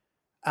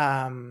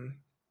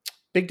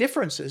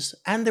differences,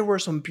 and there were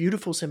some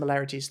beautiful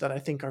similarities that I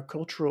think are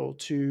cultural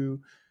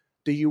to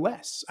the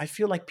US. I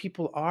feel like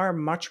people are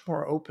much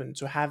more open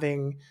to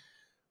having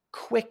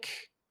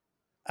quick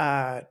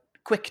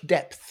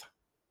depth.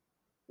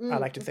 I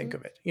like to think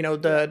of it. You know,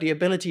 the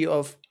ability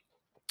of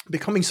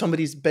becoming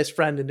somebody's best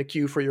friend in the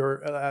queue for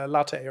your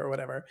latte or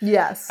whatever.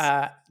 Yes.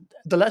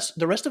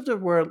 The rest of the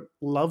world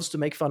loves to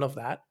make fun of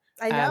that.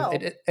 I know.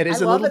 And it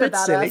is a little bit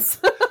silly.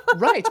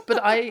 Right.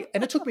 But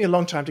and it took me a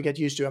long time to get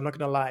used to, I'm not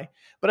going to lie.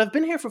 But I've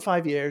been here for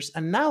 5 years,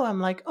 and now I'm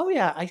like, oh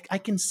yeah, I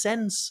can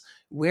sense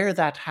where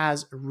that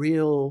has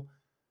real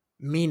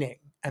meaning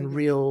and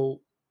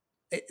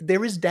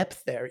there is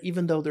depth there,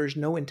 even though there's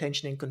no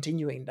intention in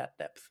continuing that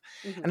depth.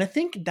 Mm-hmm. And I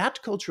think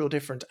that cultural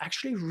difference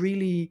actually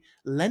really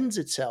lends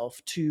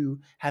itself to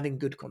having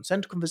good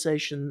consent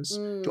conversations,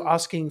 to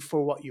asking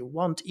for what you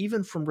want,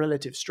 even from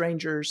relative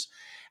strangers.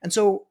 And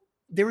so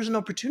there is an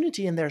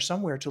opportunity in there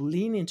somewhere to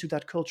lean into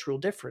that cultural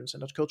difference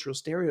and that cultural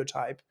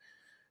stereotype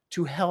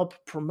to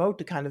help promote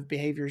the kind of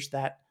behaviors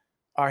that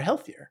are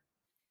healthier.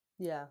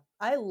 Yeah,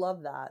 I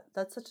love that.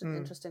 That's such an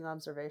interesting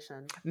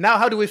observation. Now,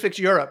 how do we fix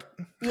Europe?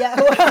 Yeah,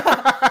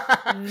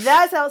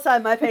 that's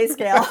outside my pay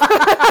scale.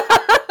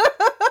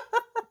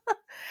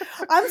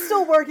 I'm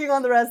still working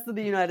on the rest of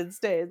the United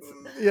States.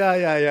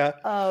 Yeah.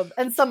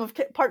 And some of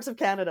parts of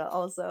Canada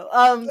also.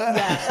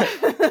 Yeah.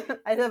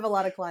 I have a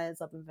lot of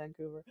clients up in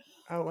Vancouver.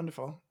 Oh,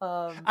 wonderful.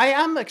 I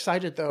am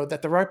excited, though,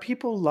 that there are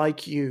people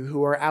like you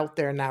who are out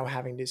there now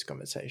having these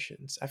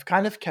conversations. I've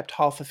kind of kept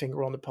half a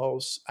finger on the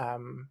pulse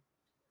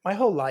my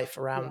whole life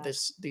around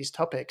these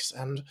topics.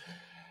 And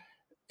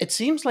it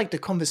seems like the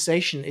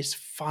conversation is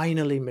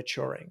finally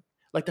maturing.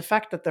 Like the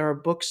fact that there are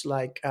books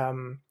like,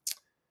 I'm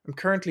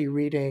currently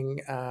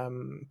reading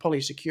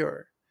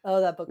Polysecure.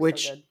 Oh, that book's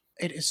which so good.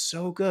 It is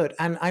so good.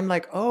 And I'm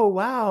like, oh,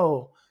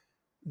 wow.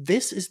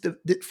 This is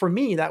for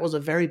me, that was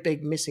a very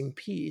big missing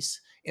piece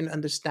in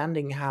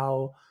understanding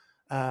how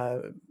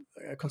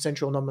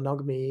consensual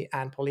non-monogamy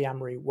and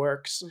polyamory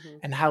works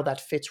and how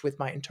that fits with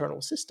my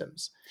internal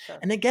systems. Sure.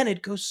 And again,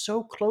 it goes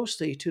so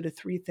closely to the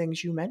three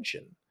things you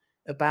mentioned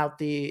about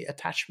the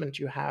attachment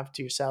you have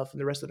to yourself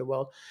and the rest of the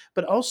world,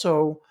 but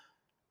also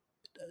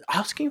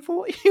asking for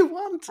what you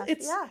want.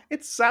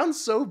 It sounds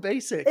so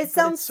basic. It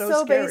sounds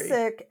so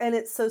basic, and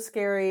it's so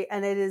scary,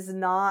 and it is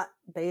not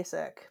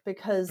basic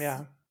because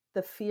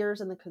the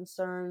fears and the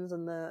concerns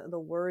and the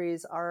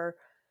worries are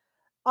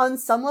on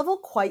some level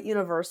quite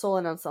universal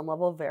and on some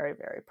level very,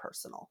 very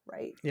personal,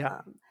 right?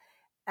 Yeah.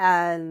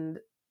 And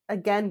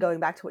again, going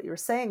back to what you were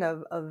saying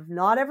of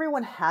not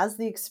everyone has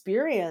the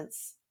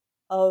experience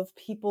of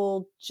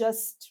people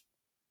just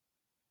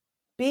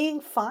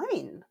being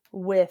fine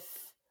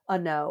with a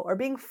no or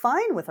being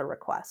fine with a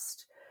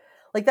request.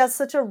 Like that's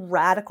such a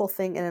radical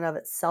thing in and of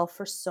itself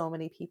for so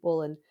many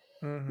people. And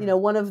you know,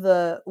 one of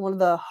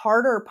the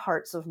harder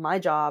parts of my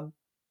job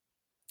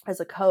as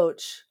a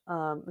coach,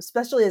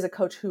 especially as a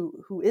coach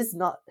who is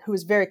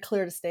very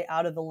clear to stay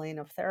out of the lane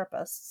of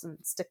therapists and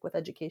stick with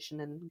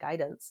education and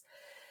guidance,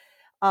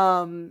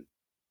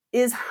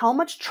 is how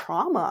much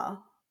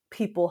trauma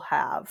people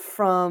have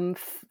from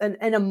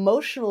an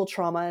emotional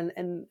trauma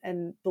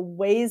and the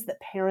ways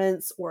that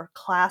parents or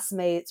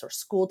classmates or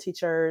school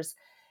teachers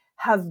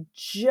have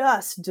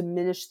just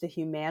diminished the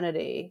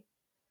humanity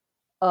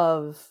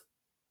of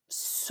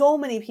so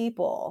many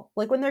people,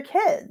 like when they're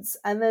kids.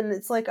 And then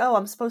it's like, oh,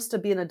 I'm supposed to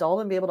be an adult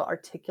and be able to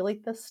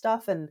articulate this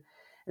stuff and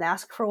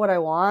ask for what I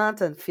want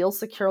and feel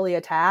securely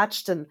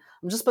attached. And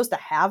I'm just supposed to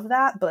have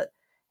that. But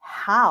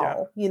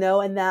how, you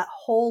know, and that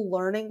whole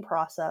learning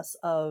process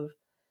of,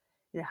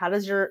 you know, how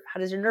does your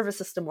nervous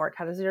system work?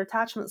 How does your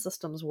attachment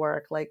systems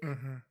work? Like,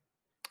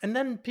 and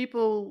then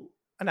people,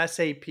 and I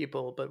say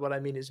people, but what I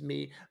mean is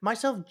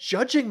myself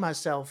judging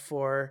myself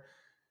for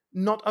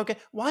not, okay,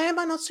 why am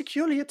I not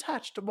securely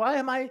attached? Why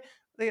am I,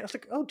 it's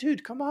like, oh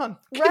dude, come on.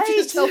 Give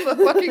yourself a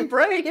fucking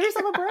break. Give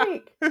yourself a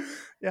break.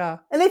 Yeah.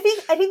 And I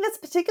think that's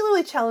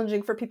particularly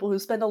challenging for people who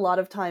spend a lot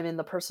of time in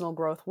the personal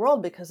growth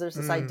world, because there's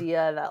this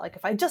idea that like,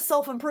 if I just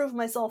self-improve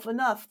myself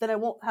enough, then I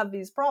won't have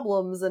these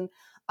problems. And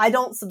I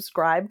don't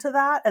subscribe to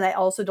that. And I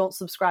also don't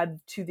subscribe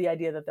to the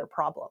idea that they're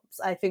problems.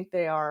 I think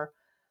they are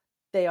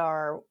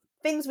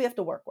things we have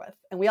to work with,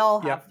 and we all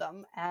have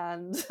them.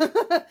 And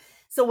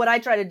so what I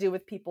try to do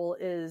with people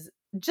is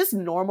just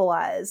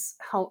normalize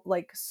how,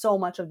 like, so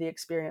much of the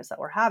experience that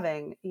we're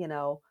having, you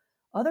know,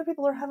 other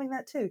people are having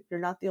that too. You're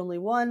not the only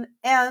one.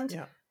 And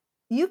Yeah.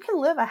 you can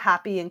live a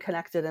happy and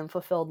connected and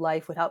fulfilled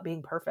life without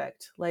being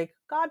perfect. Like,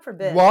 God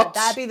forbid What?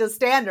 that be the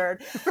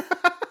standard.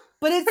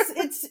 But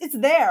it's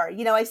there.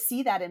 You know, I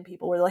see that in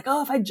people where they're like,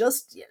 oh, if I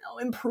just, you know,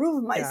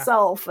 improve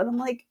myself. And I'm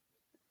like,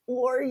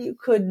 or you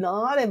could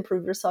not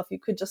improve yourself. You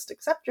could just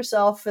accept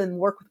yourself and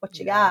work with what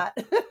you got.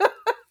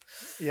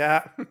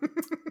 Yeah.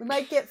 We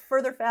might get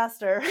further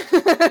faster.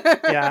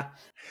 Yeah.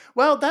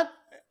 Well,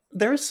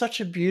 there is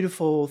such a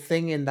beautiful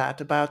thing in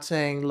that about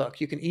saying, look,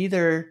 you can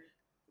either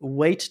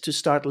wait to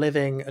start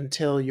living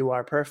until you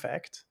are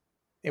perfect,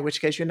 in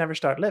which case you never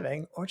start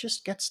living, or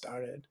just get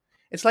started.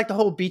 It's like the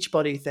whole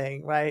Beachbody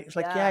thing, right? It's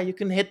like, yeah, you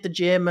can hit the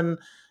gym and,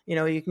 you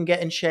know, you can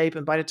get in shape.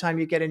 And by the time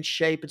you get in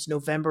shape, it's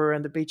November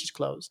and the beach is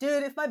closed.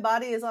 Dude, if my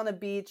body is on a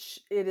beach,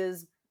 it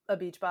is a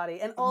beach body.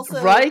 And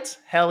also, right?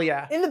 Hell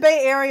yeah. In the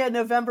Bay Area,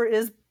 November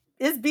is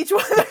beach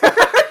weather.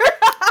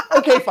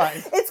 Okay,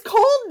 fine. It's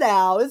cold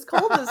now. It's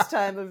cold this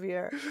time of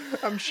year.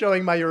 I'm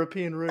showing my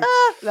European roots.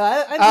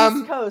 No, I'm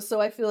East Coast, so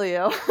I feel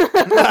you.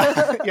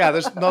 Yeah,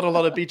 there's not a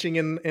lot of beaching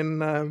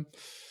in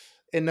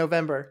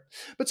November.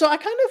 But so I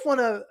kind of want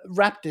to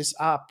wrap this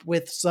up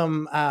with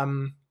some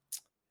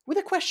with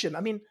a question.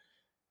 I mean,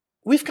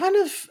 we've kind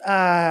of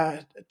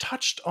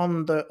touched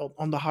on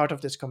the heart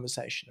of this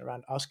conversation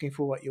around asking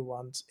for what you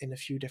want in a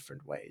few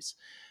different ways.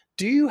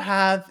 Do you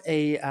have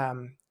a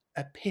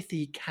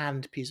pithy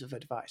canned piece of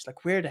advice?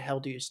 Like, where the hell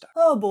do you start?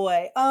 Oh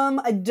boy,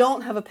 I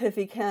don't have a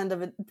pithy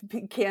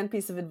canned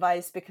piece of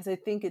advice because I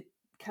think it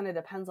kind of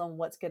depends on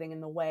what's getting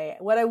in the way.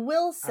 What I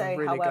will say, I'm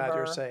really however, glad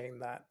you're saying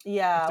that.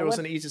 Yeah, if there was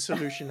an easy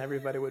solution,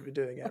 everybody would be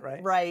doing it,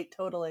 right? Right,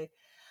 totally.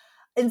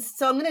 And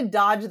so I'm going to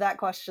dodge that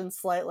question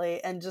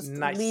slightly and just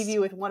leave you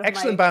with one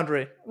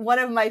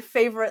of my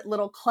favorite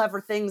little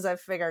clever things I've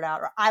figured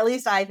out, or at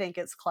least I think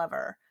it's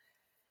clever,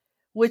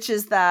 which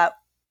is that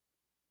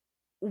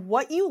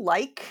what you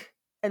like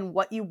and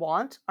what you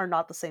want are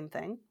not the same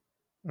thing.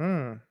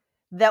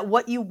 That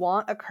what you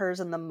want occurs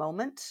in the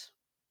moment,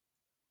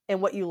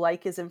 and what you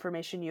like is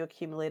information you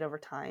accumulate over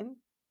time.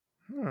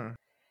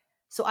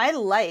 So I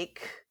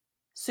like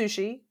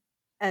sushi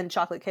and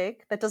chocolate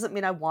cake. That doesn't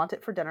mean I want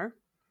it for dinner.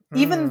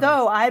 Even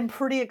though I'm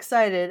pretty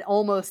excited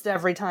almost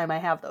every time I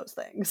have those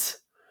things.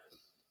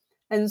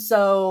 And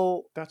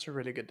so that's a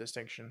really good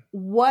distinction.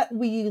 What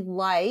we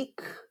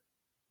like,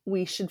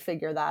 we should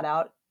figure that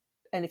out.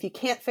 And if you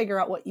can't figure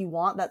out what you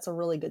want, that's a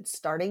really good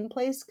starting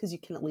place because you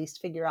can at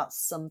least figure out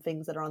some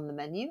things that are on the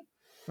menu.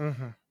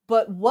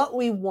 But what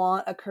we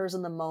want occurs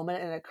in the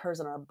moment and it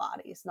occurs in our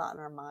bodies, not in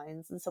our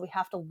minds. And so we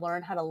have to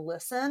learn how to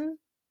listen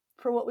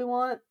for what we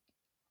want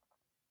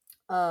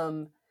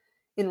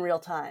in real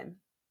time.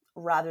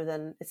 Rather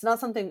than, it's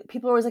not something,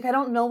 people are always like, I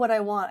don't know what I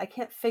want. I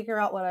can't figure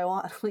out what I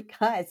want. I'm like,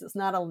 guys, it's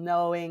not a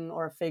knowing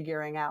or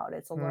figuring out.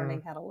 It's a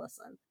learning how to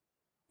listen.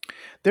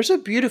 There's a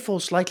beautiful,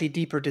 slightly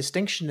deeper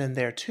distinction in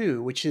there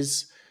too, which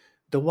is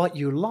the what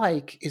you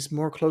like is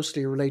more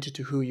closely related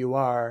to who you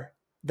are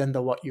than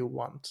the what you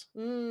want.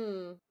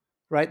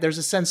 Right? There's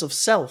a sense of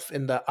self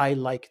in the I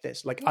like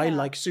this. Like, I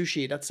like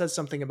sushi. That says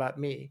something about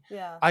me.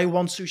 Yeah. I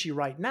want sushi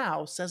right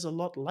now says a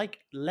lot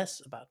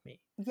less about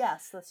me.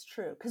 Yes, that's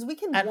true. Because we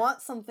can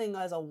want something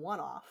as a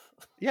one-off.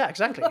 Yeah,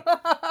 exactly.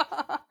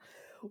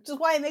 Which is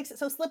why it makes it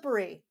so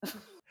slippery.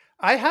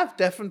 I have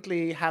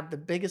definitely had the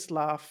biggest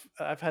laugh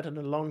I've had in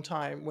a long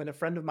time when a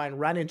friend of mine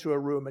ran into a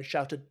room and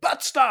shouted,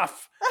 "Butt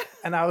stuff!"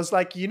 And I was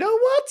like, you know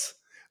what?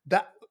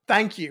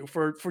 Thank you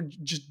for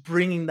just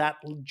bringing that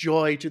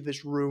joy to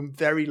this room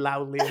very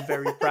loudly and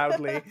very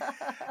proudly.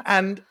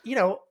 And, you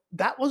know,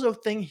 that was a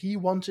thing he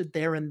wanted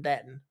there and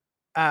then.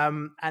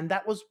 And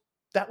that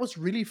was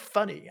really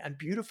funny and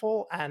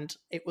beautiful. And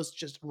it was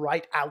just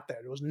right out there.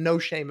 There was no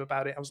shame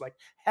about it. I was like,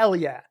 hell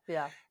yeah.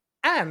 Yeah.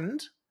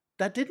 And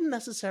that didn't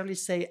necessarily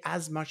say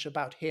as much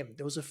about him.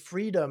 There was a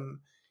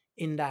freedom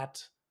in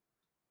that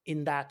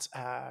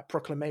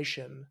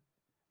proclamation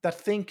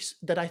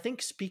that I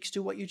think speaks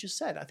to what you just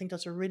said. I think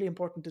that's a really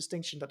important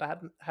distinction that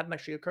hadn't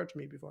actually occurred to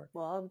me before.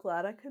 Well, I'm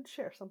glad I could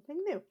share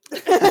something new.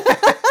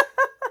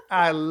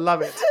 I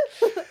love it.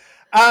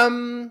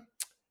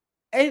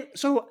 And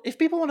so if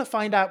people want to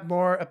find out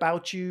more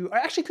about you, or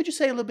actually, could you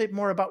say a little bit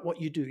more about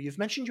what you do? You've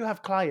mentioned you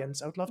have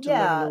clients. I would love to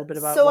learn a little bit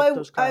about what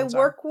those clients are. I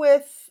work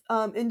with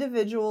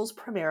individuals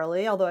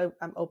primarily, although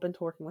I'm open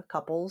to working with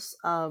couples.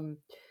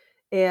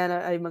 And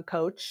I'm a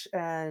coach,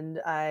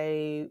 and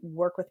I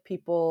work with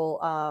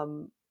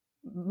people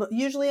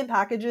usually in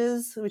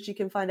packages, which you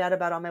can find out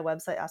about on my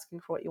website,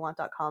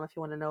 askingforwhatyouwant.com, if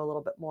you want to know a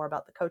little bit more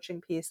about the coaching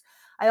piece.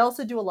 I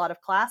also do a lot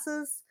of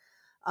classes,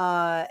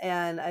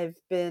 and I've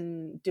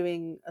been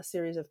doing a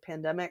series of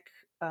pandemic,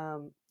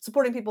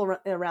 supporting people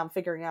around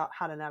figuring out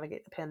how to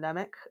navigate the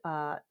pandemic,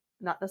 not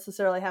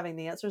necessarily having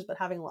the answers, but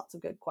having lots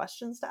of good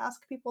questions to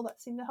ask people that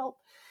seem to help.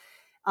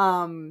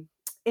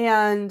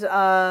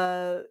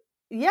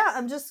 Yeah,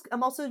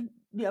 I'm also,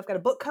 I've got a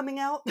book coming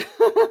out.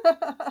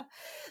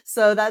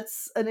 So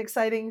that's an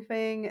exciting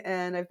thing.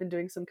 And I've been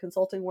doing some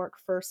consulting work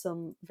for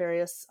some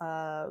various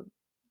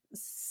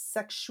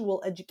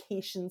sexual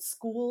education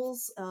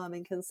schools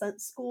and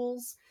consent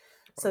schools.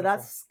 So Wonderful.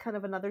 that's kind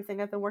of another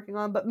thing I've been working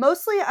on. But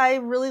mostly I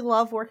really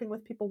love working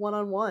with people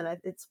one-on-one.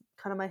 It's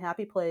kind of my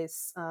happy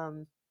place,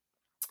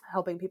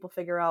 helping people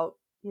figure out,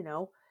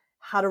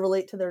 how to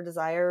relate to their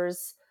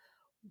desires,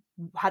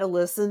 how to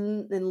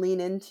listen and lean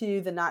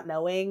into the not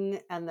knowing,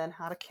 and then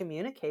how to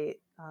communicate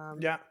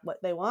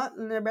what they want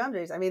and their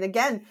boundaries. I mean,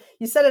 again,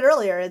 you said it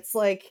earlier. It's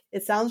like,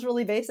 it sounds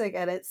really basic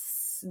and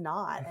it's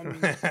not.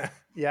 And,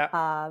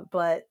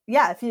 but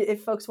yeah,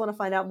 if folks want to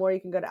find out more,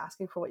 you can go to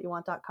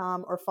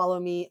askingforwhatyouwant.com or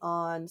follow me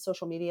on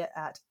social media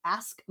at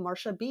Ask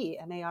Marcia B,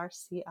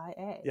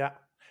 MARCIA. Yeah.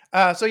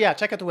 So yeah,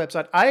 check out the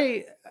website.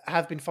 I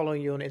have been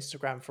following you on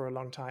Instagram for a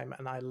long time,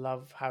 and I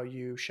love how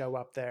you show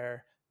up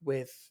there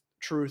with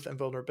truth and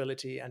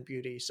vulnerability and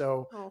beauty.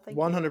 So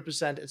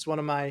 100%,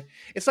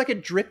 it's like a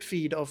drip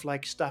feed of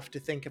like stuff to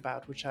think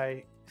about, which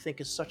I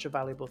think is such a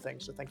valuable thing.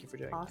 So thank you for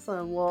doing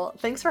Awesome. Well,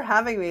 thanks for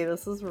having me.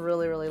 This was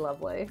really, really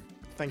lovely.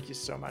 Thank you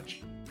so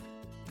much.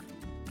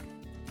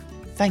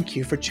 Thank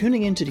you for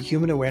tuning into the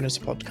Human Awareness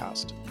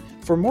Podcast.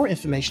 For more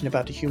information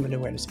about the Human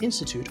Awareness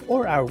Institute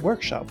or our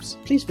workshops,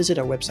 please visit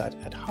our website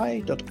at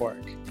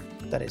hai.org.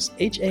 That is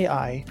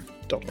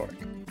HAI.org.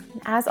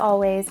 As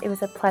always, it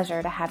was a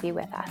pleasure to have you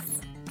with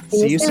us.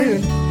 See you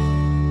soon.